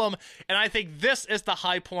album, and I think this is the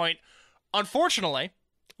high point. Unfortunately,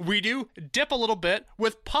 we do dip a little bit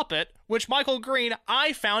with Puppet, which Michael Green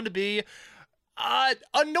I found to be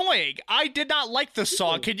annoying. I did not like this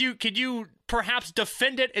song. Could you perhaps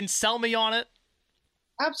defend it and sell me on it?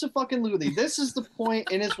 Absolutely. This is the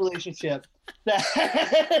point in his relationship that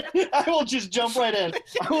I will just jump right in.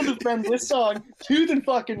 I will defend this song tooth and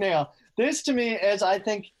fucking nail. This to me is, I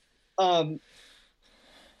think,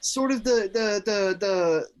 sort of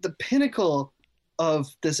the pinnacle of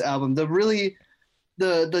this album.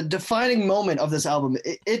 The defining moment of this album.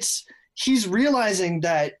 He's realizing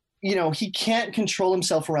that, you know, he can't control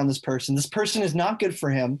himself around this person. This person is not good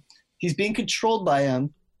for him. He's being controlled by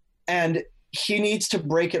him, and he needs to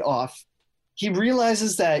break it off. He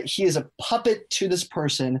realizes that he is a puppet to this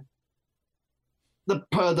person, the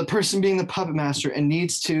person being the puppet master, and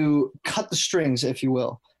needs to cut the strings, if you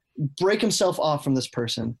will, break himself off from this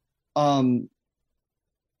person.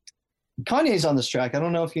 Kanye's on this track. I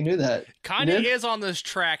don't know if you knew that. Kanye is on this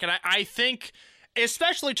track, and I think,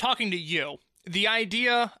 especially talking to you, the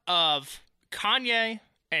idea of Kanye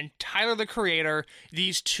and Tyler the Creator,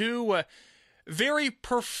 these two very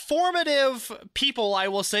performative people, I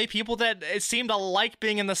will say, people that seem to like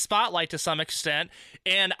being in the spotlight to some extent.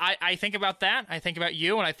 And I think about that. I think about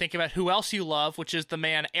you, and I think about who else you love, which is the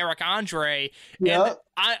man Eric Andre. Yep.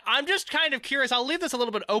 And I'm just kind of curious. I'll leave this a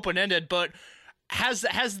little bit open-ended, but has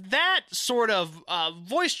that sort of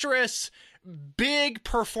boisterous, big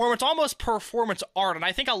performance, almost performance art, and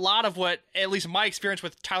I think a lot of what, at least my experience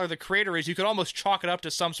with Tyler the Creator, is you could almost chalk it up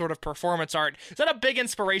to some sort of performance art. Is that a big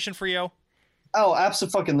inspiration for you? Oh,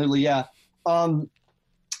 absolutely, yeah.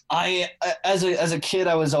 I as a kid,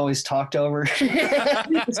 I was always talked over,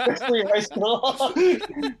 especially in high school.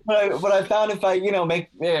 but I found if I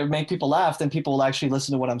make people laugh, then people will actually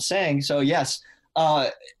listen to what I'm saying. So yes,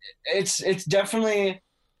 it's definitely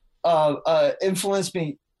influenced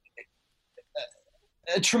me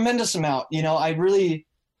a tremendous amount. You know, I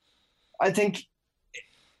think,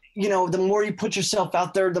 you know, the more you put yourself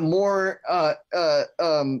out there, the more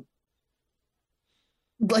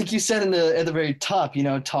like you said at the very top, you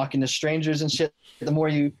know, talking to strangers and shit, the more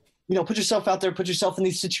you put yourself out there, put yourself in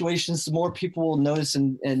these situations, the more people will notice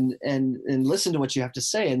and listen to what you have to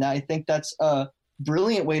say. And I think that's a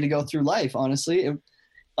brilliant way to go through life, honestly.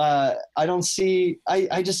 I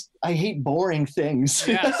hate boring things.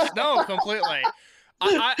 Yes, no, completely.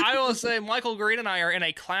 I will say Michael Green and I are in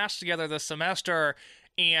a class together this semester,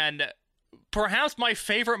 and perhaps my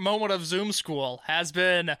favorite moment of Zoom school has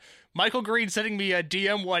been Michael Green sending me a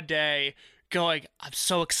DM one day going, I'm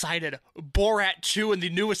so excited. Borat 2 and the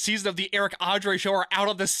newest season of the Eric Andre Show are out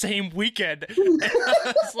on the same weekend. And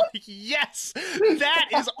I was like, yes, that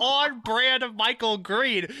is on brand of Michael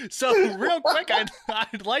Green. So real quick,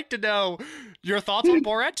 I'd like to know your thoughts on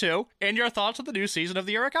Borat 2 and your thoughts on the new season of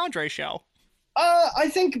the Eric Andre Show. I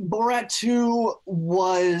think Borat 2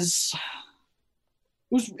 was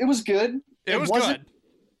good. It was good.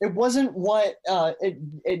 It wasn't what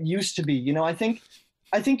it used to be. You know, I think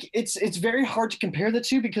it's very hard to compare the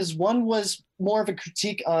two because one was more of a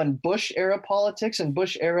critique on Bush era politics and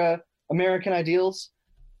Bush era American ideals,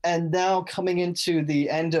 and now coming into the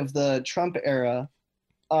end of the Trump era.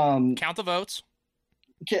 Count the votes.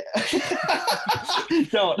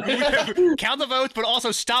 No. Count the votes, but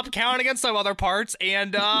also stop counting in some other parts,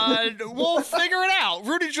 and we'll figure it out.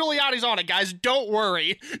 Rudy Giuliani's on it, guys. Don't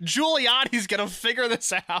worry. Giuliani's gonna figure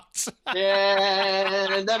this out.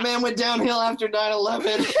 Yeah, that man went downhill after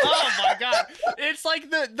 9/11. Oh my god. It's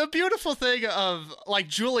like the beautiful thing of like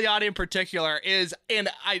Giuliani in particular is, and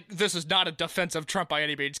this is not a defense of Trump by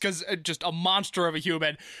any means, because just a monster of a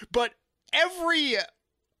human, but every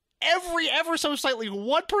ever so slightly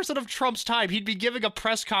 1% of Trump's time, he'd be giving a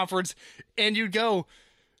press conference and you'd go,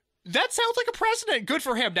 that sounds like a president. Good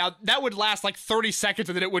for him. Now, that would last like 30 seconds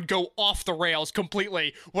and then it would go off the rails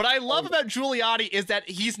completely. What I love about Giuliani is that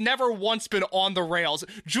he's never once been on the rails.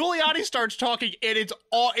 Giuliani starts talking and it's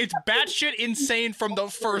batshit insane from the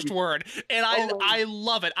first word. And I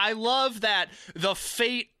love it. I love that the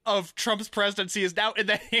fate of Trump's presidency is now in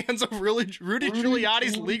the hands of Rudy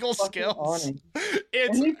Giuliani's legal skills.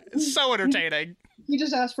 It's so entertaining. He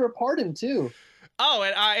just asked for a pardon, too. Oh,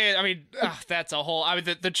 and I mean, that's a whole... I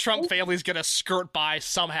mean, the Trump family's going to skirt by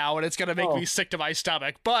somehow, and it's going to make me sick to my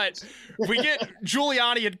stomach. But we get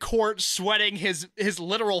Giuliani in court sweating his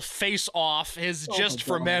literal face off, his Just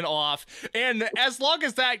for Men off. And as long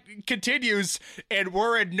as that continues, and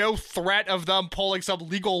we're in no threat of them pulling some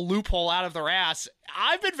legal loophole out of their ass,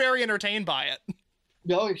 I've been very entertained by it.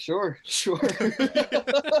 No, sure.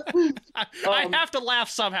 I have to laugh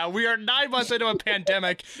somehow. We are 9 months into a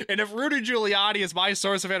pandemic, and if Rudy Giuliani is my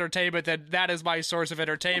source of entertainment, then that is my source of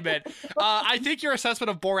entertainment. I think your assessment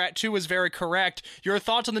of Borat 2 is very correct. Your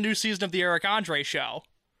thoughts on the new season of the Eric Andre Show?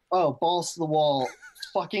 Oh, balls to the wall.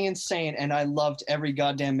 Fucking insane, and I loved every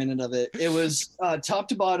goddamn minute of it. It was top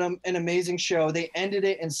to bottom an amazing show. They ended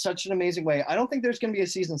it in such an amazing way. I don't think there's going to be a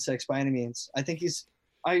season 6 by any means. I think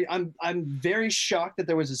I'm very shocked that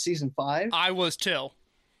there was a season 5. I was too.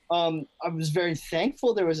 I was very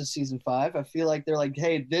thankful there was a season 5. I feel like they're like,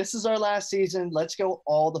 hey, this is our last season. Let's go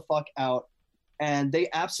all the fuck out. And they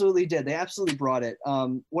absolutely did. They absolutely brought it.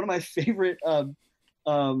 One of my favorite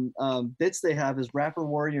bits they have is Rapper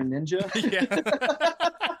Warrior Ninja. Yeah.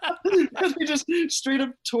 Because we just straight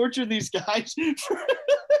up torture these guys for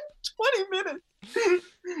 20 minutes.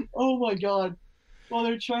 Oh my God. Well,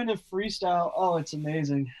 they're trying to freestyle. Oh, it's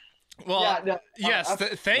amazing. Well, yeah, no, yes,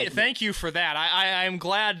 thank you for that. I'm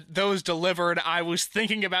glad those delivered. I was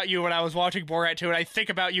thinking about you when I was watching Borat 2, and I think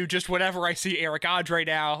about you just whenever I see Eric Andre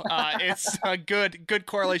now. It's a good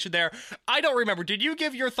correlation there. I don't remember. Did you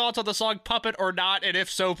give your thoughts on the song Puppet or not? And if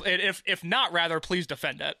so, if not, rather, please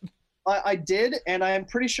defend it. I did, and I'm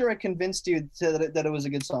pretty sure I convinced you that it was a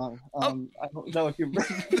good song. I don't know if you...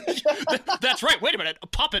 That's right. Wait a minute.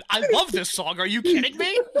 Puppet, I love this song. Are you kidding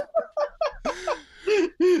me?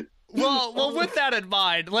 Well, with that in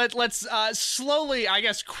mind, let's slowly, I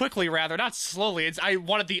guess quickly rather, not slowly, I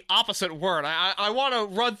wanted the opposite word. I want to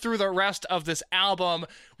run through the rest of this album.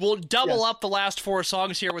 We'll double up the last 4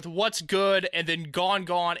 songs here with What's Good and then Gone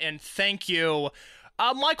Gone and Thank You.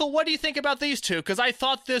 Michael, what do you think about these two? Because I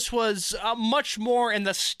thought this was much more in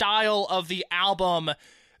the style of the album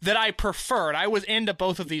that I preferred. I was into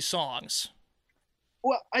both of these songs.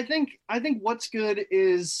 Well, I think What's Good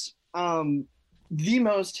is the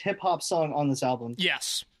most hip-hop song on this album.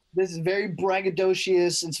 Yes. This is very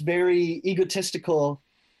braggadocious. It's very egotistical.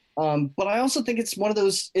 But I also think it's one of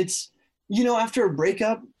those, it's, after a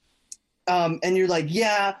breakup, and you're like,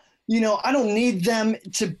 yeah, I don't need them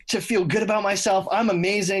to feel good about myself. I'm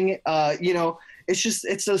amazing.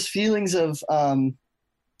 It's those feelings of,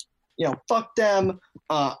 fuck them.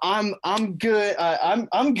 I'm good.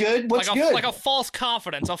 I'm good. What's good? Like a false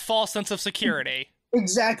confidence, a false sense of security.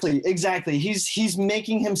 Exactly. He's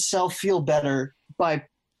making himself feel better by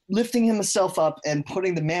lifting himself up and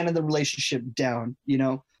putting the man in the relationship down,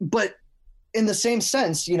 But in the same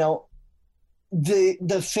sense,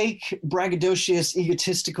 the fake braggadocious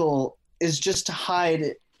egotistical is just to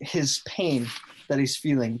hide his pain that he's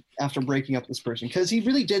feeling after breaking up with this person, because he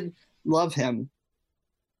really did love him,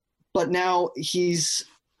 but now he's,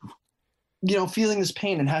 you know, feeling this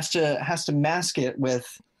pain and has to mask it with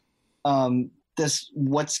this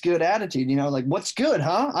what's good attitude, you know, like, what's good,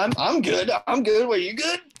 huh? I'm good. Were you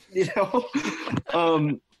good? You know?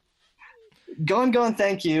 Gone,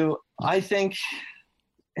 Thank You, I think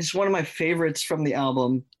it's one of my favorites from the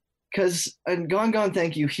album, because Gone,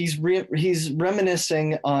 Thank You, he's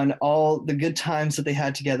reminiscing on all the good times that they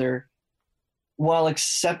had together while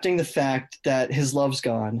accepting the fact that his love's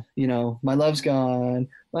gone. You know, my love's gone.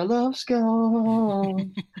 Sorry.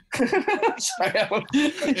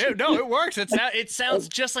 No, it works. It sounds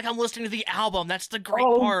just like I'm listening to the album. That's the great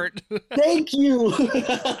part. Thank you.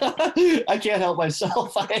 I can't help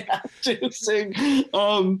myself. I have to sing.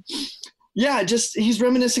 Yeah, just he's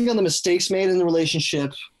reminiscing on the mistakes made in the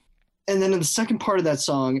relationship. And then in the second part of that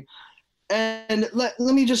song, and let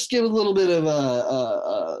me just give a little bit of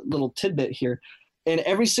a little tidbit here. In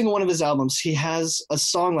every single one of his albums, he has a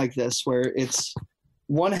song like this where it's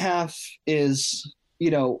one half is,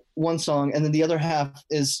 you know, one song, and then the other half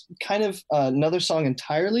is kind of another song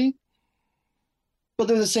entirely, but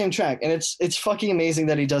they're the same track. And it's fucking amazing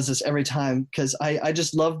that he does this every time, because I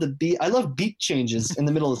just love the beat. I love beat changes in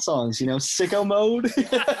the middle of songs, you know, sicko mode.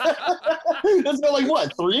 That's been like,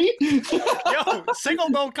 what, 3? Yo, Sicko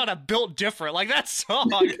Mode kind of built different. Like, that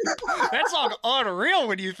song unreal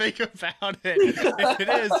when you think about it. It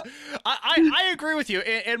is. I agree with you.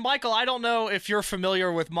 And Michael, I don't know if you're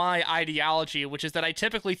familiar with my ideology, which is that I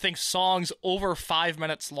typically think songs over 5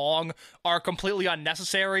 minutes long are completely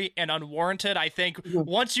unnecessary and unwarranted. I think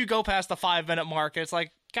once you go past the 5-minute mark, it's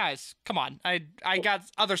like, guys, come on. I got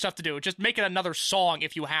other stuff to do. Just make it another song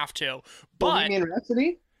if you have to. But Bohemian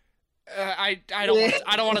Rhapsody? I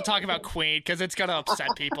don't want to talk about Queen because it's gonna upset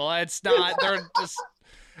people. It's not. They're just.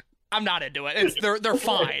 I'm not into it. They're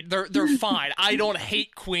fine. They're fine. I don't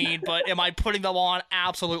hate Queen, but am I putting them on?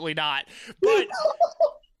 Absolutely not. But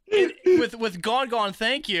with Gone,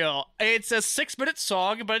 Thank You, it's a 6-minute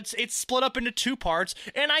song, but it's split up into 2 parts,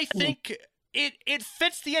 and I think it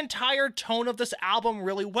fits the entire tone of this album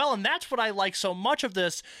really well, and that's what I like so much of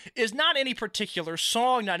this, is not any particular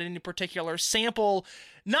song, not any particular sample,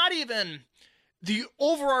 not even the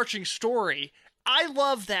overarching story. I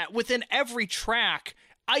love that within every track,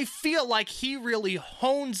 I feel like he really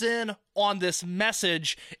hones in on this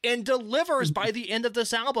message and delivers by the end of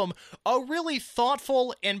this album a really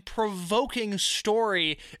thoughtful and provoking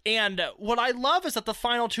story. And what I love is that the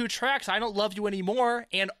final 2 tracks, I Don't Love You Anymore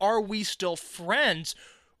and Are We Still Friends,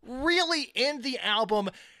 really end the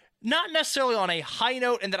album not necessarily on a high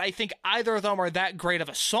note, and that I think either of them are that great of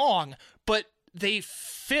a song, but they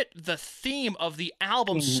fit the theme of the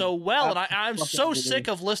album so well. And I'm so sick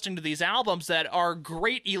of listening to these albums that are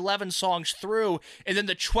great 11 songs through, and then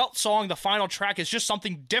the 12th song, the final track, is just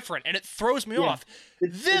something different, and it throws me off.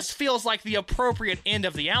 This feels like the appropriate end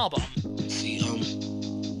of the album. See,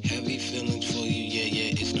 heavy feelings for you,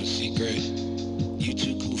 yeah, it's no secret. You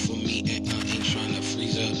too cool for me, and I ain't trying to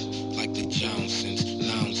freeze up like the Johnsons.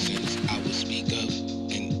 Nonsense, I will speak up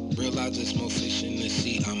and realize there's more fish in the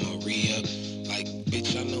sea. I'ma re-up. Like,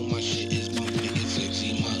 bitch, I know my shit is bumping, it's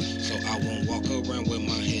eczema, so I won't walk around with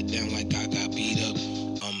my head down like I got beat up.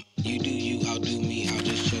 You do you, I'll do me, I'll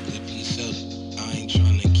just chuck the piece up. I ain't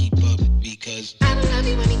trying to keep up because I don't love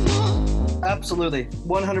you anymore. Absolutely,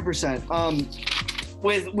 100%.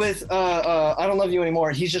 With I Don't Love You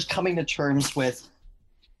Anymore, he's just coming to terms with,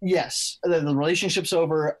 yes, the relationship's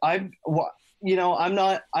over. I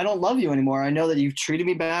don't love you anymore. I know that you've treated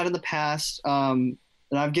me bad in the past.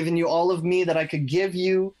 And I've given you all of me that I could give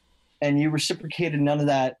you, and you reciprocated none of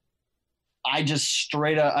that. I just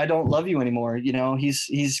straight up, I don't love you anymore. You know,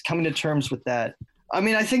 he's coming to terms with that. I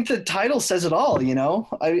mean, I think the title says it all, you know?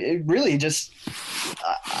 It really just...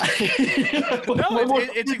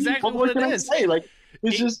 it's exactly what it is. Say? Like,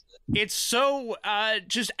 it's so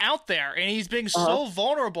just out there, and he's being so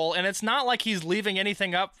vulnerable, and it's not like he's leaving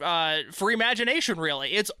anything up for imagination,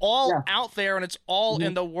 really. It's all out there, and it's all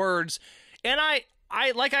in the words. And I,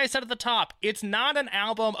 like I said at the top, it's not an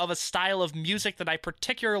album of a style of music that I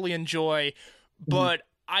particularly enjoy, but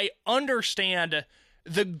I understand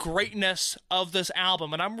the greatness of this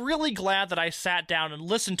album, and I'm really glad that I sat down and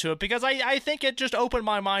listened to it, because I think it just opened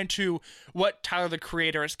my mind to what Tyler, the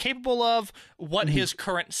Creator, is capable of, what his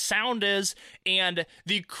current sound is, and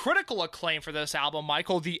the critical acclaim for this album,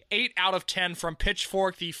 Michael, the 8 out of 10 from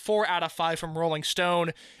Pitchfork, the 4 out of 5 from Rolling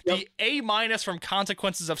Stone, the A- from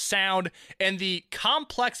Consequences of Sound, and the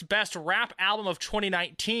complex best rap album of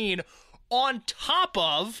 2019, on top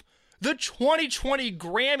of the 2020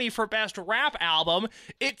 Grammy for Best Rap Album.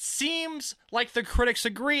 It seems like the critics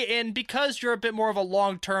agree, and because you're a bit more of a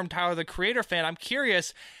long-term Tyler, the Creator fan, I'm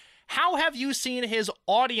curious, how have you seen his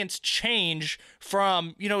audience change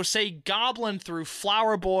from, say, Goblin through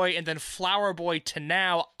Flower Boy and then Flower Boy to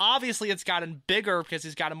now? Obviously, it's gotten bigger because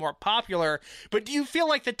he's gotten more popular, but do you feel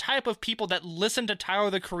like the type of people that listen to Tyler,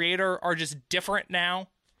 the Creator are just different now?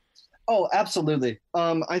 Oh, absolutely.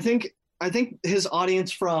 I think his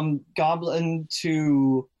audience from Goblin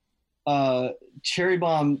to Cherry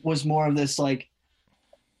Bomb was more of this like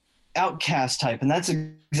outcast type, and that's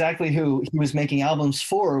exactly who he was making albums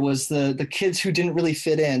for, was the kids who didn't really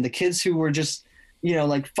fit in, the kids who were just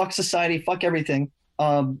like fuck society, fuck everything,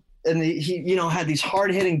 and he had these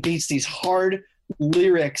hard-hitting beats, these hard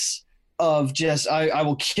lyrics of just I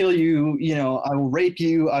will kill you, I will rape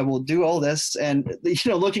you, I will do all this. And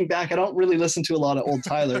looking back, I don't really listen to a lot of old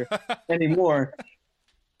Tyler anymore.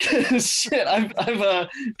 Shit, I've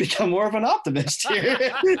become more of an optimist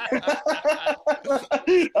here.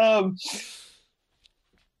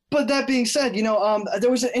 But that being said,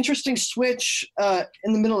 there was an interesting switch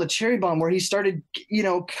in the middle of Cherry Bomb where he started,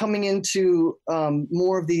 coming into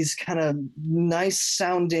more of these kind of nice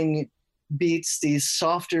sounding beats, these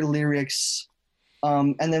softer lyrics.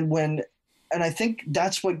 And I think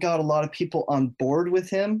that's what got a lot of people on board with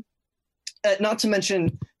him. Not to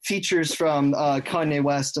mention features from Kanye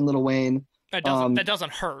West and Lil Wayne. That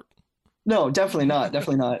doesn't hurt. No, definitely not.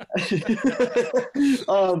 Definitely not.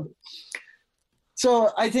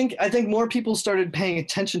 So I think more people started paying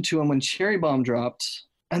attention to him when Cherry Bomb dropped,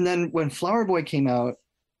 and then when Flower Boy came out,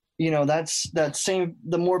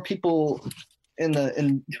 the more people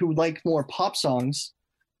who like more pop songs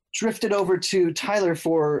drifted over to Tyler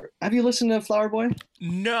for. Have you listened to Flower Boy?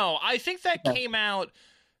 No, I think that came out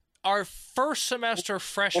our first semester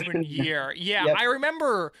freshman year. Yeah, Yep. I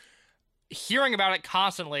remember hearing about it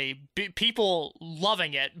constantly, people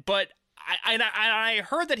loving it, but I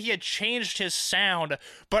heard that he had changed his sound,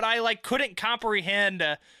 but I couldn't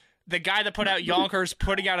comprehend the guy that put out Yonkers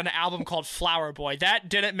putting out an album called Flower Boy. That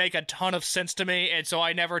didn't make a ton of sense to me, and so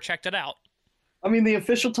I never checked it out. I mean, the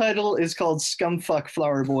official title is called Scumfuck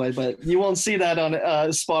Flower Boy, but you won't see that on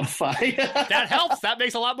Spotify. That helps. That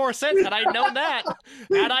makes a lot more sense. Had I known that,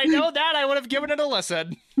 I would have given it a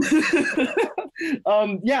listen.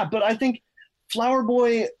 Yeah, but I think Flower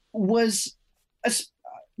Boy was,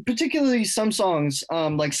 particularly some songs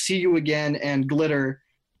like "See You Again" and "Glitter,"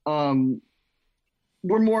 were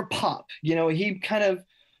more pop. He kind of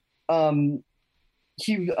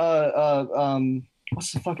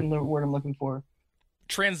what's the fucking word I'm looking for?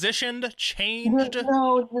 Transitioned, changed.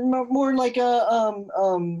 No, more like a I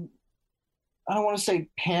don't want to say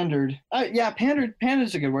pandered. Yeah, pandered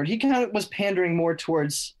is a good word. He kind of was pandering more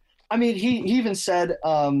towards. I mean, he even said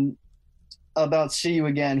about "See You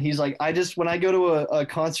Again." He's like, when I go to a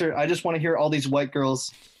concert, I just want to hear all these white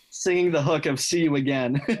girls singing the hook of "See You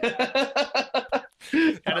Again."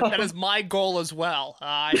 That is my goal as well.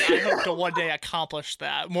 I hope to one day accomplish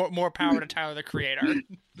that. More power to Tyler, the Creator.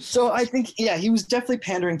 So I think, yeah, he was definitely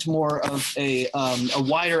pandering to more of a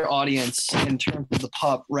wider audience in terms of the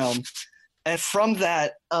pop realm. And from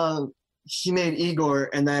that, he made Igor,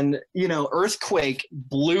 and then, Earthquake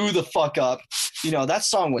blew the fuck up. That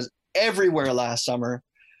song was everywhere last summer.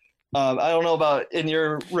 I don't know about in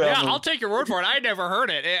your realm. Yeah, I'll take your word for it. I never heard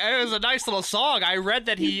it. It was a nice little song. I read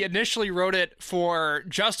that he initially wrote it for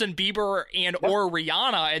Justin Bieber or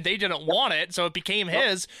Rihanna, and they didn't want it, so it became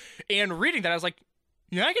his. And reading that, I was like,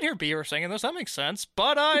 yeah, I can hear Bieber singing this. That makes sense.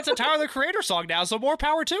 But it's a Tyler, the Creator song now, so more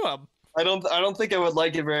power to him. I don't think I would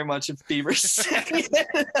like it very much if Bieber sang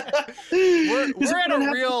it. We're at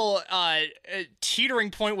a real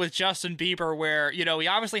teetering point with Justin Bieber where, he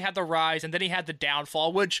obviously had the rise and then he had the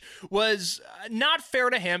downfall, which was not fair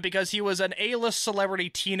to him because he was an A-list celebrity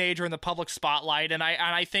teenager in the public spotlight, and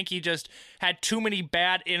I think he just had too many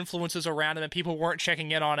bad influences around him and people weren't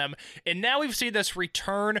checking in on him. And now we've seen this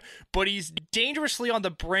return, but he's dangerously on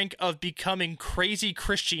the brink of becoming crazy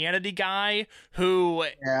Christianity guy who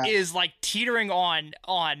is teetering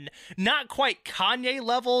on not quite Kanye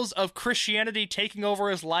levels of Christianity taking over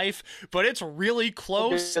his life, but it's really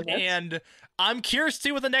close, and I'm curious to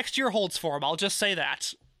see what the next year holds for him. I'll just say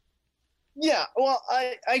that. Yeah, well, I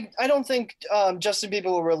don't think Justin Bieber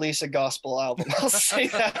will release a gospel album. I'll say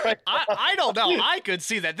that right now. I don't know. I could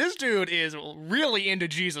see that. This dude is really into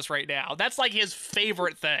Jesus right now. That's his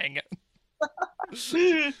favorite thing.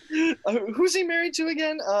 Who's he married to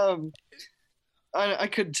again? I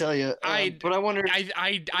couldn't tell you, but I wonder.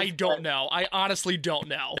 I don't know. I honestly don't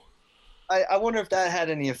know. I wonder if that had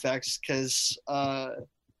any effects, because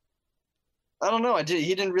I don't know.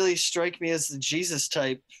 He didn't really strike me as the Jesus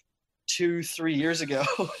type 2-3 years ago.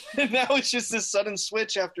 And now it's just this sudden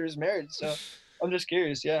switch after his marriage. So I'm just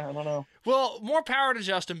curious. Yeah, I don't know. Well, more power to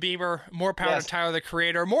Justin Bieber, more power to Tyler, the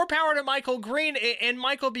Creator, more power to Michael Green. And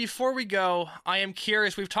Michael, before we go, I am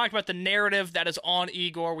curious. We've talked about the narrative that is on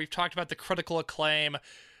Igor. We've talked about the critical acclaim.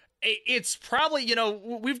 It's probably,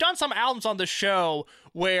 we've done some albums on the show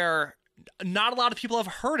where not a lot of people have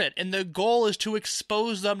heard it, and the goal is to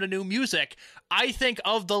expose them to new music. I think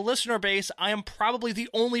of the listener base, I am probably the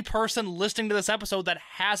only person listening to this episode that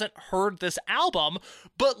hasn't heard this album,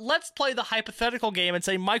 but let's play the hypothetical game and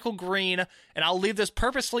say, Michael Green, and I'll leave this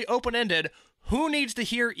purposely open-ended, who needs to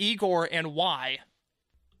hear Igor and why?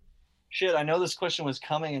 Shit, I know this question was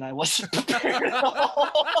coming and I wasn't prepared at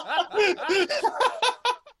all.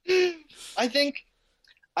 I think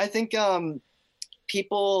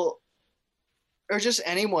people, or just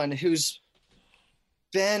anyone who's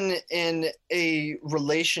been in a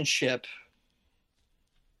relationship,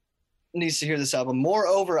 needs to hear this album.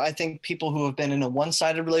 Moreover, I think people who have been in a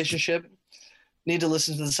one-sided relationship need to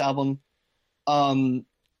listen to this album.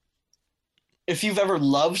 If you've ever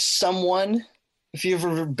loved someone, if you've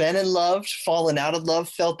ever been in love, fallen out of love,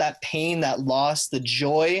 felt that pain, that loss, the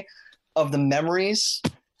joy of the memories,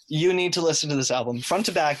 you need to listen to this album front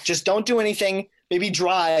to back. Just don't do anything. Maybe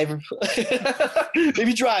drive.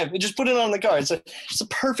 Maybe drive. And just put it on the car. It's a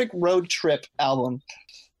perfect road trip album.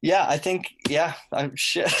 Yeah, I think,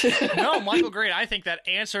 shit. No, Michael Green, I think that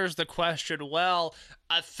answers the question well.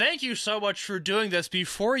 Thank you so much for doing this.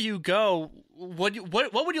 Before you go, what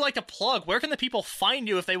would you like to plug? Where can the people find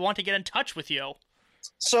you if they want to get in touch with you?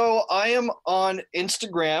 So I am on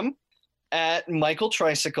Instagram at Michael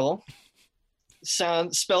Tricycle.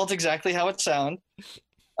 Spelled exactly how it sounds.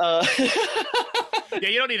 Yeah,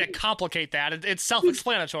 you don't need to complicate that. It's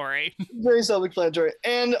self-explanatory. Very self-explanatory.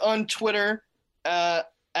 And on Twitter,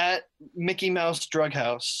 at Mickey Mouse Drug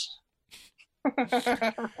House.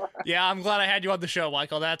 Yeah, I'm glad I had you on the show,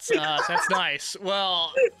 Michael. That's nice.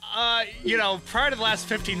 Well, prior to the last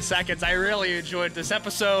 15 seconds, I really enjoyed this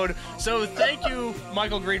episode. So thank you,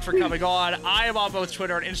 Michael Green, for coming on. I am on both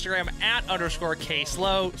Twitter and Instagram at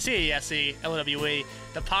 _KSlow, CASELOWE.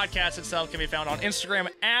 The podcast itself can be found on Instagram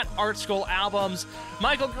at Art School Albums.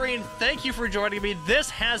 Michael Green, thank you for joining me. This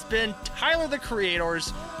has been Tyler, the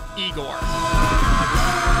Creator's Igor.